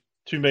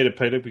me to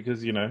Peter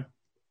because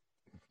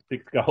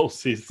 6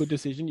 goals is good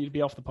decision. You'd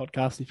be off the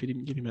podcast if you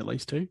didn't give him at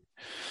least 2.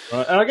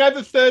 Right, and I gave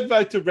the 3rd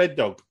vote to Red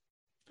Dog.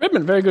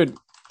 Redmond, very good.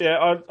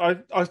 Yeah,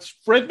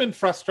 Redmond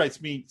frustrates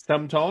me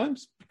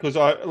sometimes. Because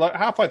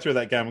halfway through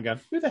that game, I'm going,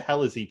 who the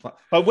hell is he playing?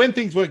 But when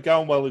things weren't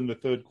going well in the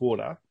third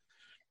quarter,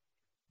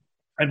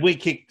 and I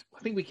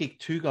think we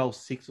kicked 2 goals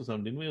 6 or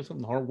something, didn't we? Or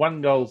something horrible,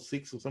 1 goal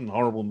 6 or something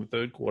horrible in the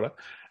third quarter.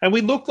 And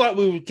we looked like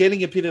we were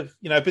getting a bit of,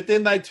 but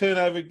then they turn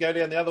over and go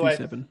down the other way.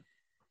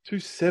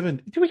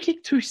 2-7. Did we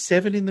kick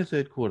 2-7 in the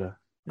third quarter?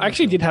 I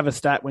actually did have a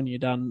stat when you're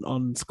done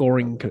on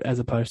scoring as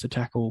opposed to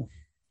tackle.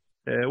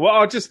 Yeah,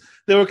 well,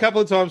 there were a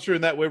couple of times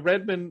during that where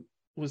Redmond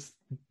was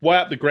way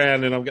up the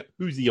ground and I'm going,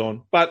 who's he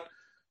on? But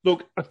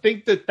look, I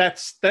think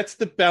that's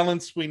the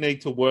balance we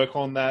need to work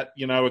on. That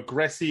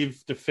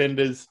aggressive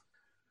defenders,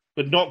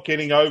 but not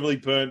getting overly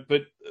burnt.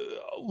 But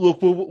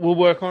look, we'll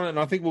work on it, and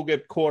I think we'll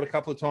get caught a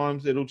couple of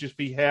times. It'll just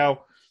be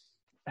how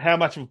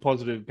much of a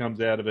positive comes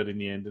out of it in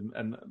the end.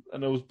 And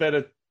it was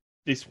better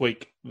this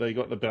week. They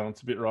got the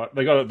balance a bit right.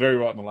 They got it very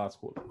right in the last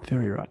quarter.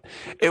 Very right.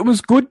 It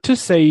was good to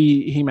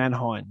see him and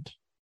Hind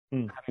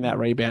having that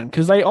rebound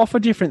because they offer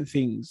different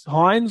things.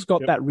 Hind's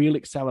got that real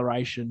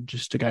acceleration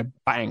just to go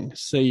bang,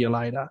 see you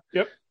later.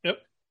 Yep.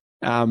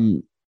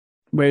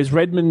 Whereas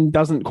Redmond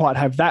doesn't quite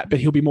have that, but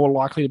he'll be more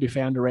likely to be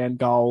found around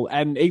goal.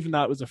 And even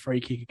though it was a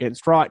free kick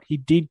against Wright, he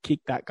did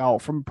kick that goal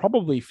from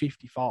probably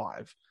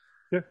 55.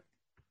 Yeah.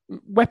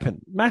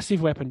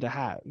 Massive weapon to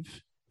have.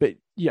 But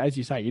yeah, as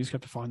you say, you just have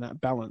to find that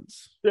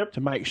balance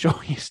to make sure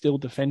you're still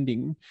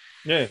defending.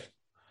 Yeah.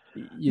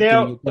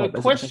 Now, the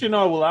question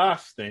I will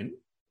ask then,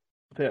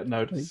 without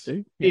notice,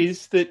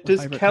 is that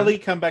does Kelly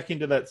come back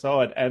into that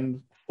side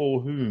and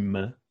for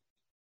whom?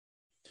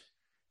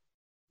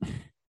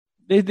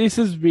 This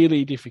is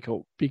really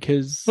difficult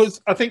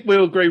because I think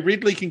we'll agree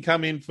Ridley can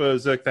come in for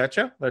Zerk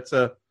Thatcher. That's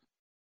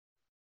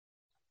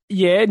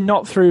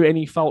not through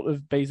any fault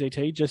of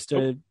BZT, just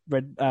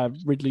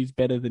Ridley's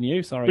better than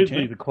you. Sorry,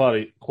 Ridley's a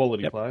quality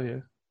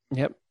player,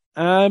 yeah. Yep.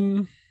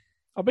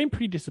 I've been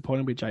pretty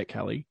disappointed with Jake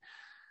Kelly.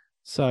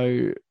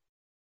 So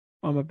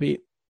I'm a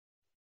bit...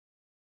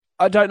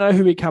 I don't know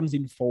who he comes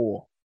in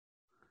for.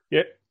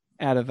 Yeah.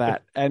 Out of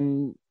that.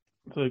 And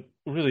so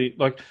really,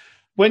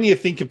 when you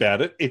think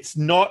about it, it's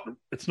not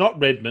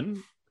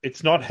Redmond,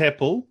 it's not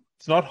Heppel,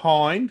 it's not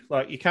Hind.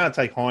 Like, you can't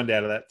take Hind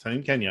out of that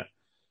team, can you?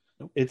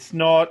 Nope. It's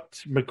not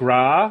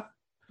McGrath.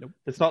 Nope.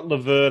 It's not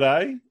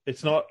Laverde.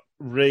 It's not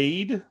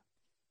Reed.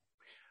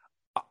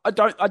 I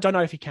don't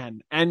know if he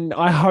can, and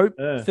I hope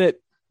that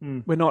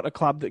we're not a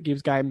club that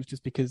gives games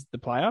just because the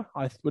player.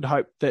 I would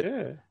hope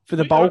that for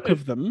the bulk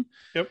of them,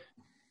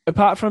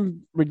 apart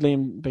from Ridley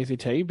and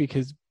BZT,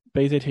 because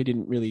BZT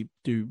didn't really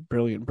do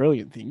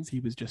brilliant things. He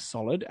was just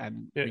solid,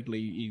 and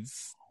Ridley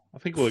is. I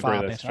think we'll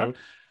agree that's better.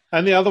 true.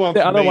 And the other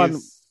one,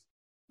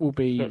 will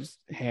be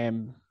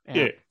Ham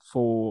out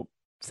for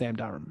Sam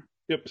Durham.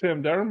 Yep,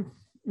 Sam Durham.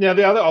 Now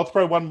the other, I'll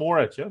throw one more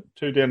at you.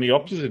 Two down the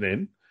opposite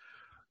end.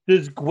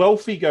 Does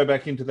Guelphy go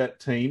back into that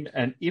team?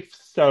 And if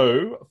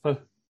so,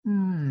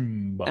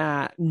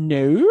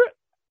 no.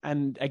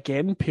 And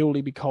again,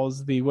 purely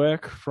because the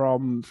work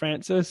from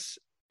Francis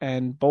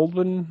and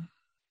Baldwin,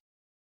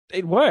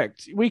 it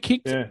worked. We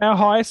kicked our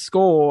highest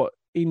score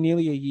in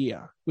nearly a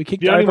year. We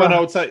kicked the only one I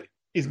would say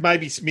is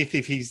maybe Smith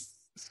if he's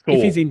scored.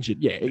 If he's injured,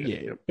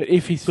 But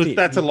if he's fit,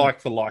 that's a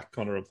like-for-like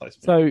kind of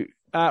replacement. So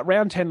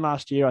round 10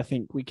 last year, I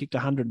think we kicked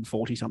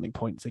 140-something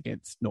points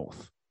against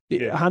North.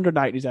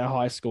 108 is our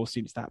highest score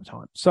since that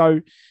time.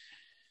 So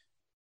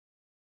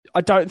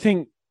I don't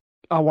think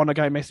I want to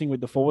go messing with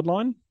the forward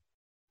line.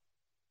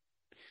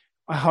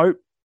 I hope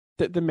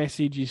that the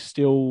message is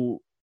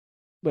still,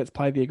 let's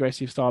play the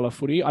aggressive style of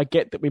footy. I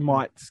get that we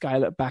might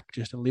scale it back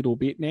just a little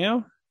bit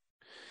now.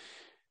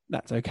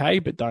 That's okay,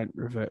 but don't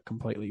revert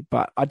completely.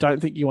 But I don't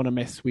think you want to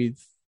mess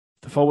with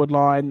the forward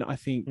line. I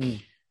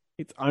think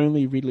it's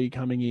only Ridley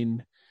coming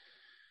in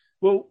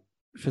for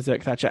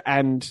Zerk Thatcher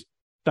and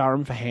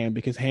Durham for Ham,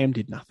 because Ham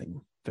did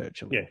nothing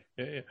virtually.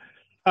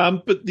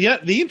 But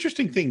the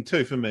interesting thing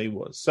too for me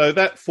was, so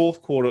that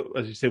fourth quarter,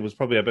 as you said, was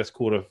probably our best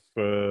quarter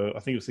for, I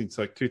think it was since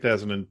like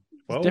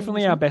 2012.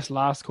 Definitely our best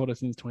last quarter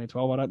since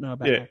 2012. I don't know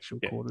about actual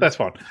quarters. That's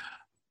fine.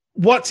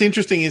 What's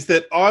interesting is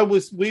that I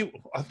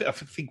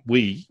think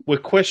we were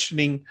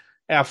questioning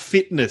our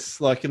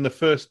fitness like in the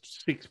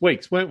first 6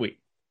 weeks, weren't we?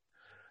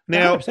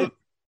 Now,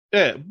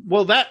 100%.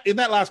 Well, that in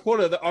that last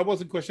quarter, I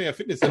wasn't questioning our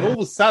fitness, and all of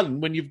a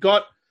sudden, when you've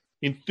got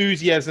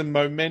enthusiasm,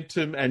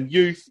 momentum, and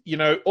youth,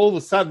 all of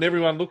a sudden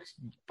everyone looks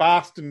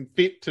fast and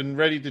fit and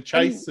ready to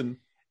chase, and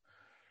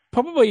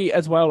probably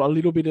as well a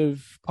little bit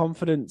of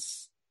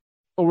confidence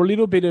or a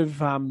little bit of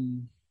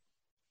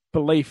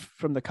belief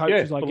from the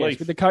coaches. I guess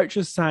with the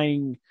coaches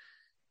saying,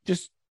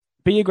 just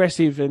be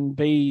aggressive and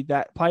play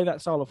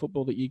that style of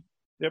football that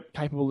you're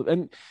capable of.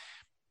 And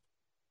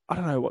I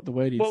don't know what the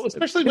word is. Well,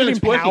 especially when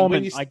it's working,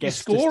 when you're scoring.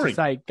 Just to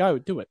say, go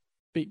do it.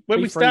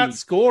 When we start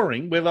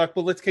scoring, we're like,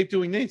 well, let's keep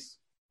doing this.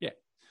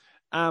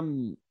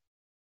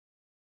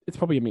 It's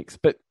probably a mix,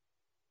 but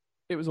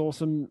it was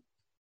awesome.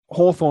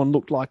 Hawthorn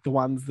looked like the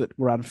ones that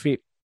were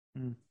unfit.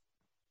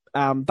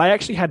 They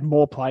actually had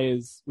more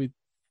players with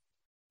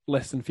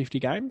less than 50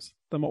 games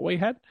than what we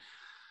had.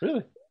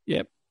 Really?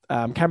 Yeah.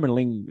 Cameron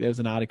Ling, there was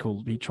an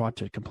article, he tried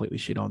to completely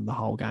shit on the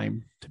whole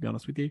game, to be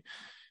honest with you.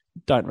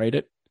 Don't read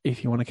it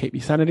if you want to keep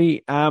your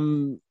sanity.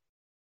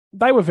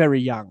 They were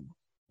very young,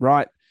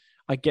 right?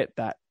 I get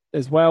that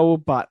as well,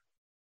 but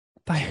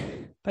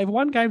they've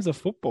won games of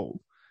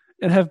football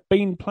and have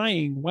been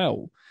playing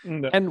well.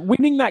 No. And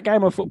winning that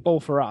game of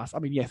football for us, I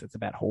mean, yes, it's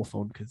about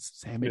Hawthorn because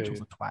Sam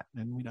Mitchell's a twat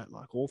and we don't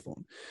like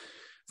Hawthorn.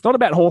 It's not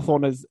about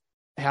Hawthorn as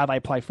how they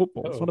play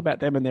football. It's not about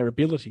them and their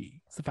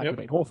ability. It's the fact we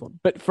beat Hawthorn.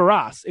 But for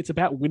us, it's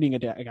about winning a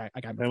game of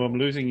football. I'm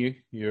losing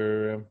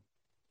you.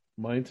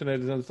 My internet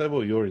is unstable,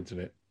 or your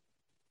internet?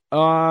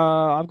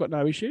 I've got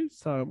no issues,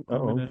 so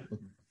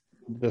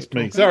that's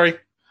me. Sorry.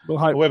 We'll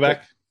hope we're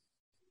back.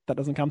 That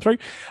doesn't come through.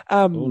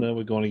 No,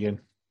 we're gone again.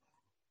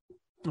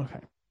 Okay.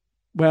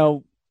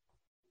 Well,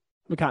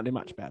 we can't do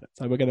much about it,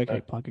 so we're going to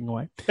keep plugging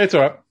away. That's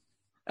all right.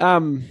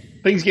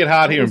 Things get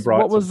hard here in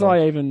Brighton. What was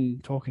I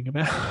even talking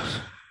about?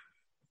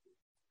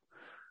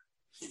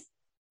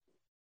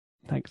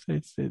 Thanks.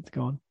 It's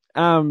gone.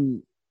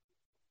 All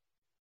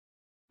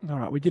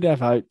right. We did our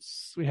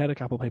votes. We had a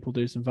couple of people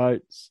do some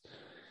votes.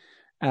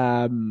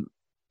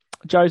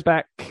 Joe's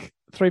back.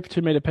 3 for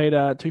 2 metre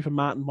Peter, 2 for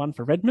Martin, 1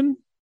 for Redmond.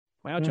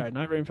 Wow, Joe,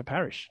 no room for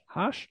Parish.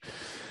 Harsh.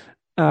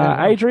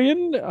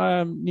 Adrian,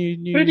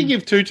 new. Who did he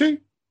give 2 to?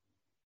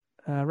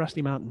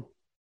 Rusty Martin.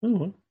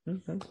 Oh,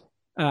 okay.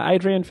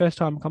 Adrian, first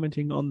time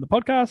commenting on the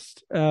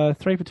podcast.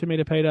 3 for 2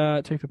 metre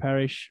Peter, 2 for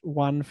Parish,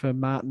 1 for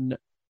Martin,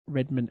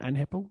 Redmond, and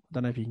Heppel. I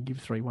don't know if you can give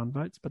 3-1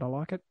 votes, but I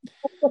like it.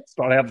 That's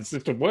not how the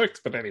system works,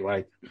 but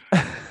anyway.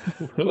 I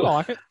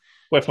like it.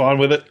 We're fine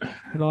with it.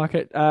 I like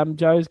it.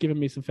 Joe's given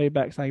me some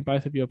feedback saying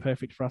both of you are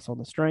perfect for us on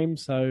the stream,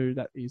 so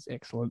that is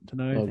excellent to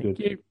know. Thank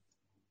you.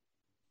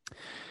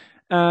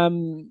 All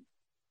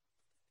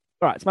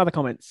right, some other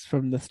comments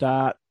from the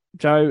start.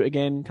 Joe,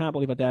 again, can't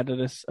believe I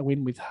doubted us. A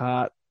win with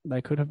heart.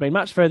 They could have been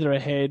much further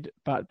ahead,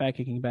 but bad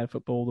kicking, bad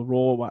football. The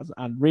Raw was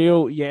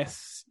unreal.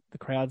 Yes, the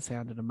crowd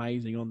sounded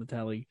amazing on the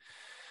tally.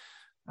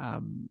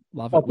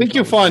 Love it. I think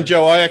you'll find,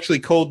 Joe, I actually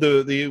called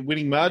the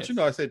winning margin.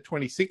 Yes. I said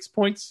 26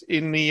 points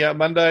in the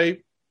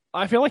Monday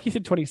I feel like you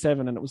said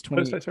 27 and it was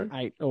What did I say, sorry?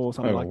 28 or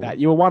something like that.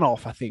 You were one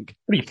off, I think.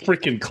 Pretty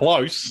freaking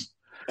close.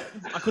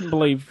 I couldn't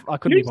believe.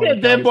 You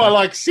said them by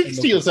like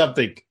 60 or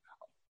something.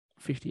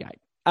 58.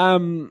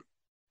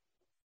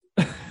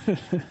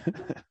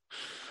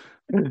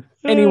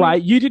 Anyway,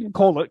 you didn't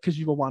call it because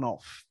you were one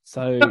off.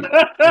 So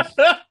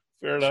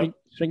Fair enough.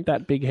 Shrink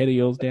that big head of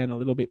yours down a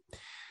little bit.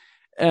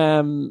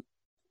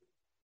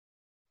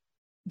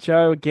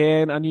 Joe,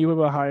 again, I knew we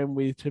were home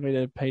with 2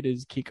 meter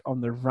Peter's kick on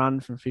the run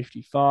from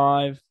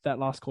 55. That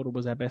last quarter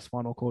was our best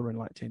final quarter in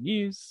like 10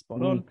 years.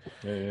 Spot on.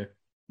 Yeah.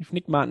 If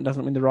Nick Martin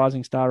doesn't win the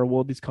Rising Star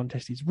Award, this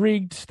contest is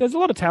rigged. There's a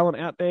lot of talent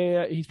out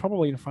there. He's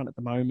probably in front at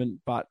the moment,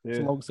 but it's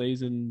a long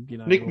season. You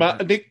know, Nick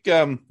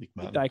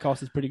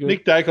Dacos is pretty good.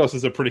 Nick Dacos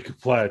is a pretty good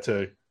player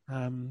too.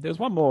 There was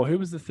one more. Who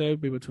was the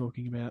third we were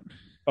talking about?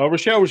 Oh,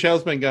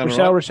 Rochelle's been going all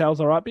right. Rochelle's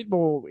all right. A bit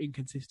more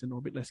inconsistent or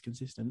a bit less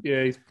consistent.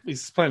 Yeah,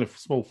 he's playing a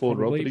small forward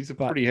role, but he's a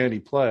pretty handy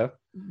player.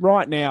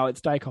 Right now,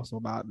 it's Dacos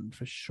or Martin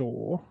for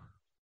sure.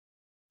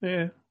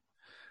 Yeah.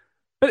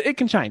 But it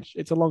can change.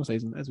 It's a long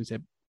season, as we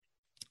said.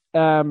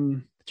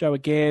 Joe,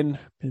 again,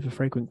 bit of a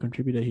frequent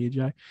contributor here,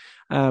 Joe.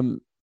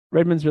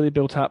 Redmond's really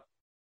built up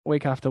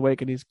week after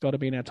week, and he's got to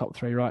be in our top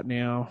 3 right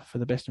now for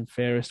the best and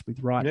fairest with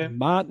Wright and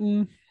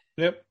Martin.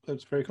 Yep,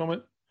 that's a fair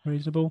comment.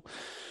 Reasonable.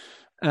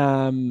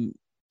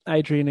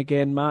 Adrian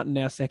again, Martin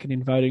now second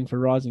in voting for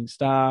Rising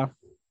Star.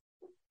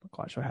 Not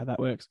quite sure how that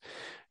works.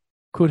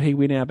 Could he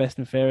win our best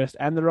and fairest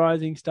and the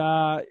Rising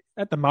Star?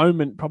 At the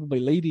moment, probably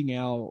leading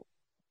our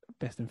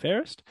best and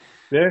fairest.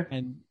 Yeah.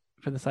 And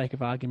for the sake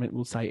of argument,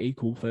 we'll say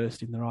equal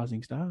first in the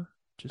Rising Star.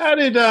 How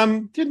did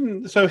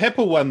so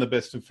Heppel won the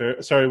best and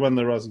fair? Sorry, won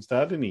the Rising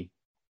Star, didn't he?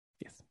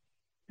 Yes.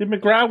 Did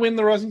McGrath win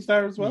the Rising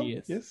Star as well?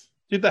 Yes.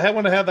 Did they? I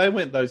wonder how they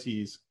went those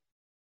years.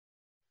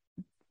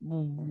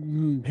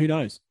 Who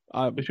knows?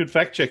 We should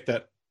fact check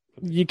that.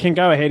 You can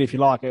go ahead if you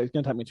like. It's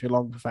going to take me too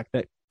long to fact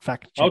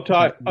check. I'll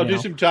type. I'll do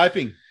some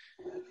typing.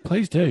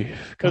 Please do.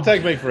 It'll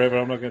take me forever.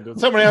 I'm not going to do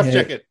it. Someone else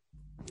check it.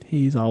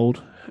 He's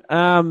old.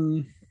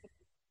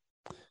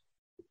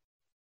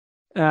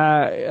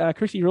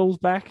 Chrissy Rule's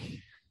back.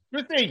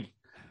 Chrissy!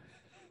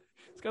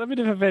 He's got a bit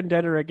of a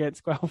vendetta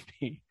against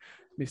Guelphy,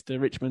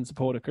 Mr. Richmond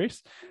supporter,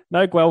 Chris.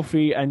 No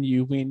Guelphy and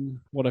you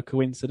win. What a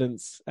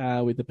coincidence,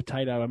 with the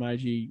potato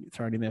emoji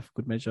thrown in there for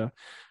good measure.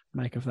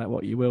 Make of that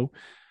what you will.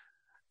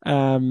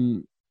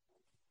 And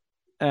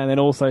then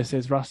also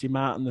says Rusty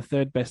Martin, the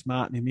third best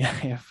Martin in the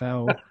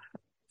AFL.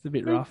 It's a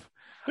bit rough.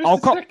 I'll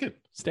cop second.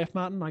 Steph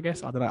Martin, I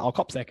guess. I don't know. I'll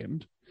cop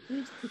second.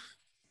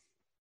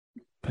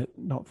 But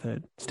not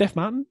third. Steph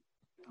Martin?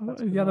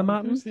 The other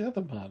Martin? Who's the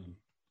other Martin?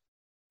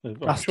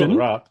 Dustin.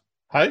 Sure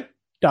hey?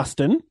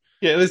 Dustin.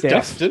 Yeah, there's Steph.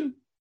 Dustin.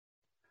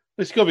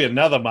 There's got to be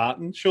another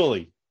Martin,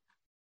 surely.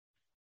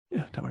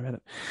 Yeah, don't worry about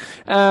it.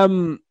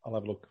 I'll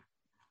have a look.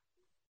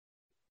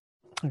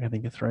 I can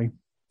think of 3.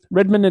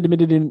 Redmond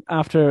admitted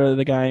after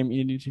the game in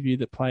an interview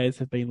that players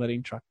have been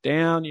letting Truck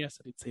down. Yes,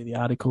 I did see the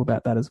article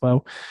about that as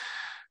well.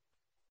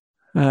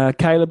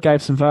 Caleb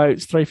gave some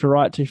votes, 3 for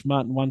Wright, 2 for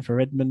Martin, 1 for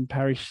Redmond.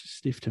 Parish,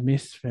 stiff to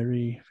miss,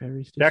 very,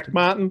 very stiff. Jack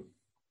Martin.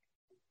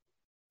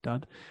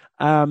 Dud.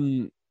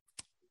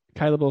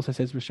 Caleb also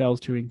says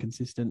Rochelle's too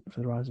inconsistent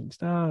for the Rising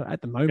Star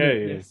at the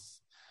moment. Yes.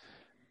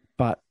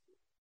 But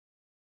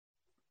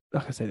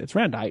like I said, it's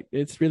round 8.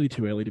 It's really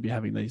too early to be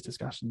having these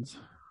discussions.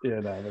 Yeah,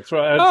 no, that's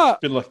right. It's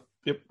been like,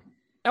 yep.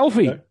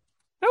 Alfie. No.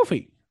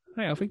 Alfie.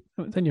 Hey, Alfie.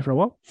 Haven't seen you for a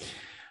while.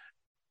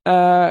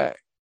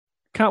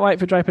 Can't wait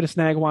for Draper to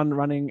snag one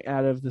running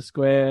out of the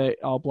square.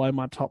 I'll blow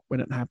my top when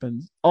it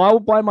happens. I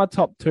will blow my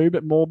top too,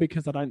 but more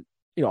because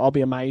I'll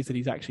be amazed that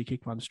he's actually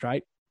kicked one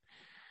straight.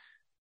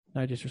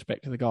 No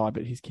disrespect to the guy,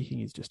 but his kicking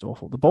is just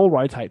awful. The ball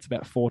rotates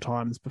about 4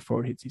 times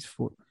before it hits his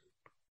foot.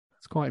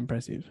 It's quite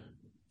impressive.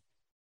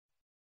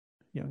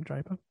 Young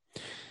Draper.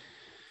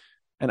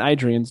 And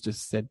Adrian's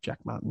just said Jack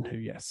Martin, who,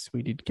 yes,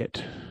 we did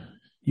get.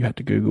 You had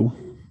to Google.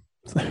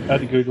 So, had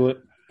to Google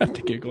it. Had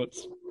to Google it.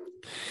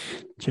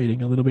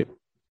 Cheating a little bit.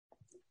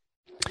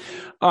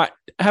 All right.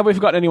 Have we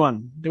forgotten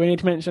anyone? Do we need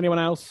to mention anyone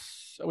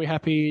else? Are we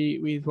happy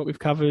with what we've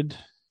covered?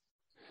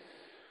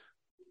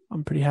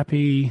 I'm pretty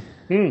happy.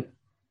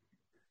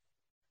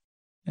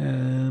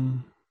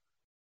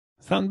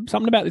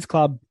 Something about this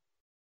club,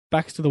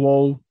 backs to the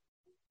wall,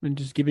 and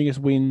just giving us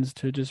wins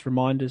to just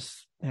remind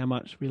us how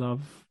much we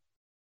love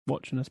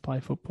watching us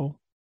play football.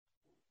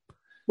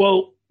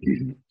 Well,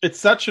 it's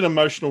such an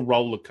emotional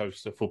roller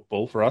coaster,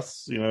 football, for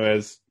us.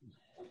 As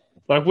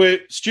like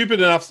we're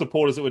stupid enough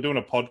supporters that we're doing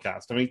a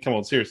podcast. I mean, come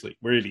on, seriously,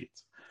 we're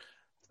idiots.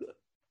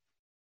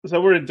 So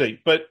we're in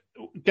deep, but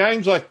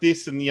games like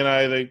this, and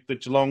the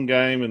Geelong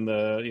game, and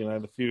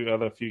the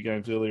few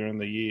games earlier in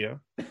the year.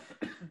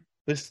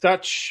 There's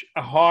such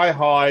a high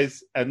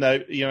highs, and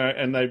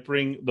they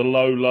bring the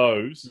low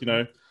lows.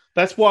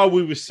 That's why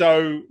we were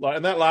so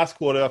in that last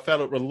quarter. I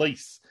felt it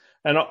release,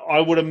 and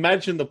I would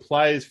imagine the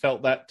players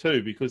felt that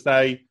too because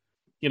they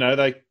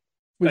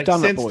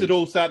sensed it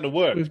all starting to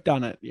work. We've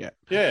done it, yeah.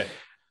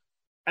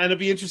 And it'd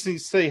be interesting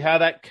to see how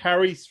that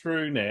carries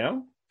through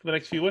now for the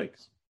next few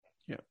weeks.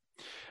 Yeah,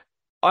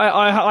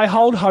 I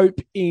hold hope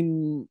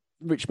in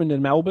Richmond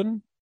and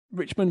Melbourne.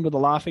 Richmond were the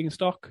laughing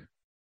stock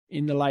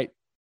in the late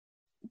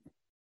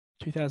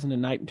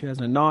 2008 and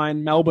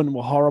 2009. Melbourne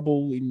were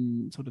horrible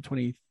in sort of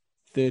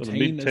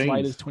 2013, as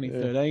late as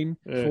 2013,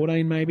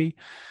 14 maybe.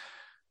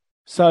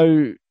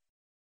 So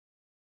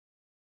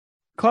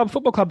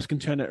football clubs can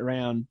turn it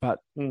around, but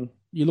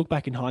you look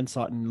back in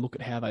hindsight and look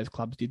at how those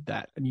clubs did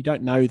that, and you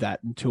don't know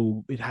that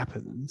until it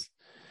happens.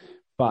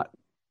 But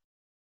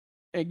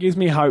it gives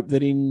me hope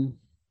that in,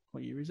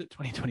 what year is it?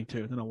 2022.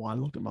 I don't know why I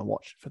looked at my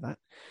watch for that.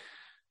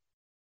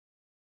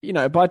 You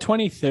know, by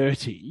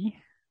 2030,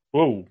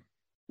 or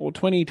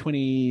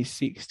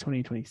 2026,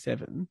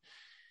 2027,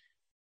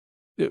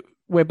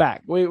 we're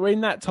back. We're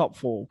in that top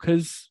four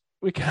because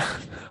we can.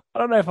 I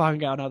don't know if I can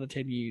go another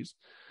 10 years.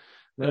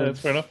 That's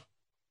fair enough.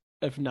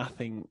 Of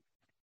nothing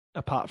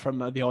apart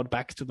from the odd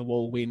backs to the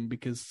wall win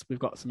because we've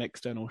got some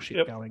external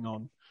shit going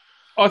on.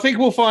 I think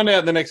we'll find out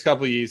in the next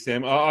couple of years,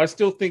 Sam. I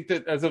still think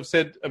that, as I've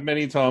said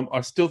many times,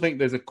 I still think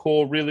there's a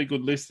core really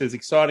good list. There's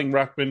exciting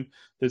ruckmen.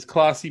 There's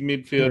classy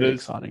midfielders. Very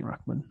exciting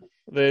ruckmen.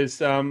 There's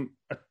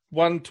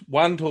one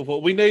tall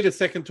forward. We need a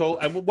second tall.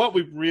 And what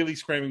we're really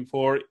screaming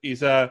for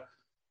is a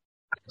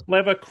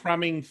clever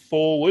crumbing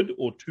forward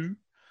or two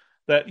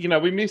that, you know,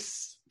 we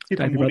miss Tip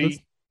and Woody. Brothers.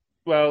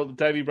 Well, the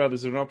Davey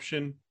brothers are an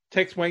option.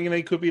 Tex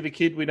Wanganeen could be the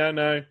kid. We don't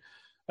know.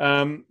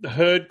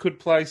 Hurd could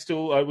play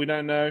still. We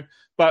don't know.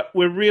 But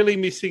we're really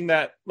missing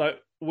that. Like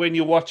when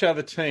you watch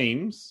other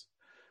teams,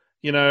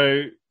 you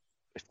know,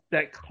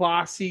 that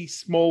classy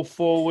small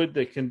forward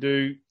that can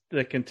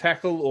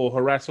tackle or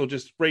harass or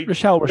just read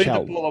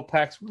the ball or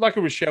packs like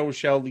a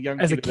Rochelle, the young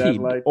as kid a kid,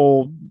 Adelaide.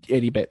 or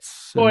Eddie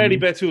Betts, or Eddie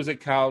Betts, who was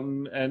at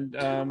Carlton, and you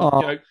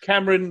know,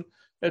 Cameron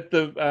at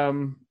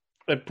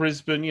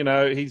Brisbane. You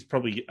know, he's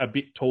probably a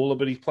bit taller,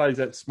 but he plays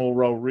that small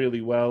role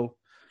really well.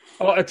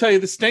 Oh, I tell you,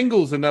 the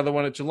Stengel's another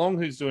one at Geelong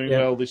who's doing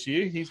well this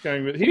year. He's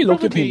going with. We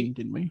looked at him,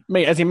 didn't we?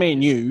 Me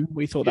and you.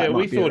 We thought that. Yeah,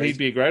 we thought he'd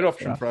be a great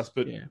option for us,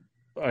 but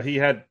he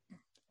had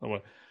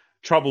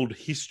troubled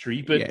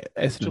history. But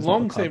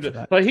Geelong seemed to.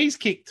 Like I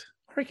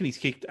reckon he's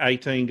kicked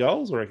 18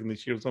 goals. I reckon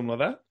this year or something like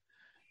that.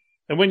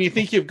 And when you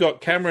think you've got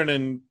Cameron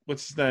and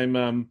what's his name,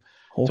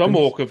 Tom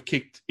Hawke have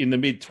kicked in the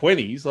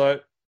mid-20s,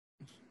 like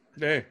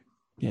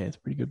it's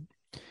pretty good.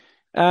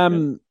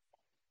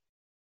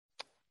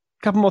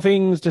 Couple more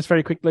things, just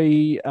very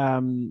quickly.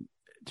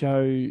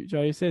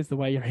 Joe says the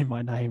way you're in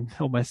my name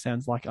almost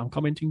sounds like I'm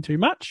commenting too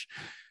much.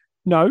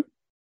 No,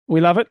 we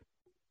love it.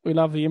 We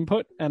love the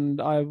input, and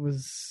I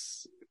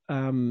was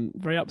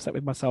very upset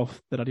with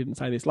myself that I didn't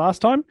say this last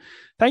time.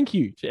 Thank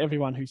you to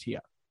everyone who's here.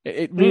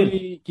 It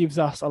really gives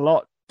us a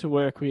lot to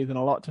work with and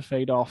a lot to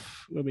feed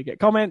off when we get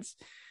comments.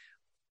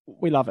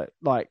 We love it.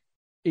 Like,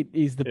 it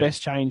is the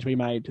best change we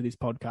made to this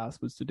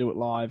podcast was to do it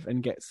live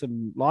and get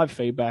some live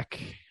feedback.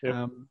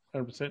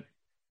 100%.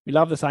 We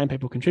love the same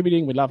people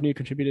contributing. We love new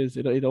contributors.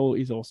 It all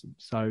is awesome.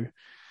 So,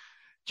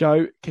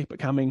 Joe, keep it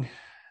coming.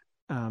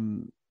 I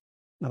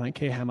don't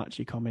care how much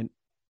you comment.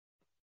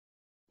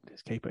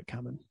 Just keep it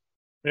coming.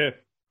 Yeah,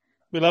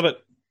 we love it.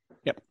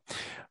 Yep.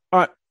 All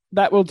right,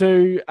 that will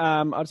do.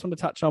 I just want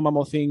to touch on one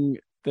more thing.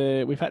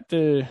 A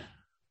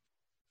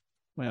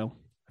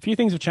few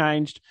things have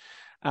changed,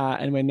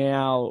 and we're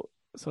now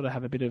sort of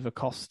have a bit of a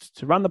cost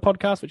to run the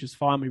podcast, which is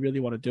fine. We really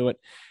want to do it.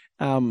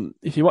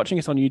 If you're watching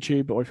us on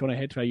YouTube or if you want to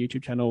head to our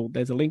YouTube channel,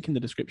 there's a link in the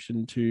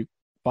description to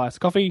buy us a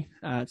coffee.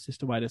 It's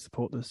just a way to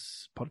support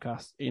this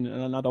podcast in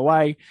another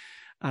way.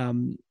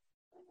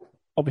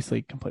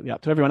 Obviously, completely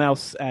up to everyone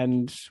else,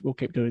 and we'll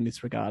keep doing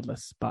this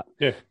regardless. But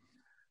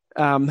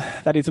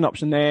that is an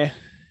option there.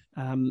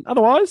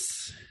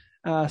 Otherwise,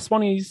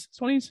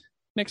 Swannies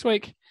next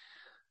week.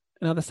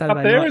 Another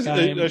Saturday night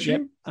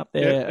game. Up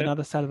there,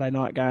 another Saturday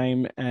night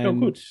game.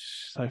 And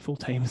so full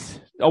teams.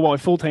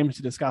 Full teams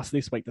to discuss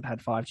this week that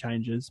had 5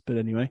 changes. But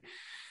anyway.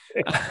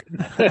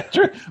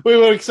 True. We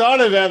were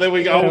excited about that.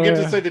 We'll get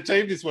to see the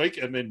team this week.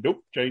 And then,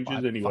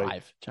 changes anyway.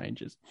 5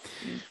 changes.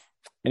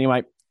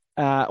 Anyway,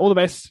 all the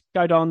best.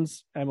 Go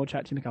Dons. And we'll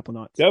chat to you in a couple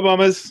of nights. Go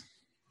Bombers.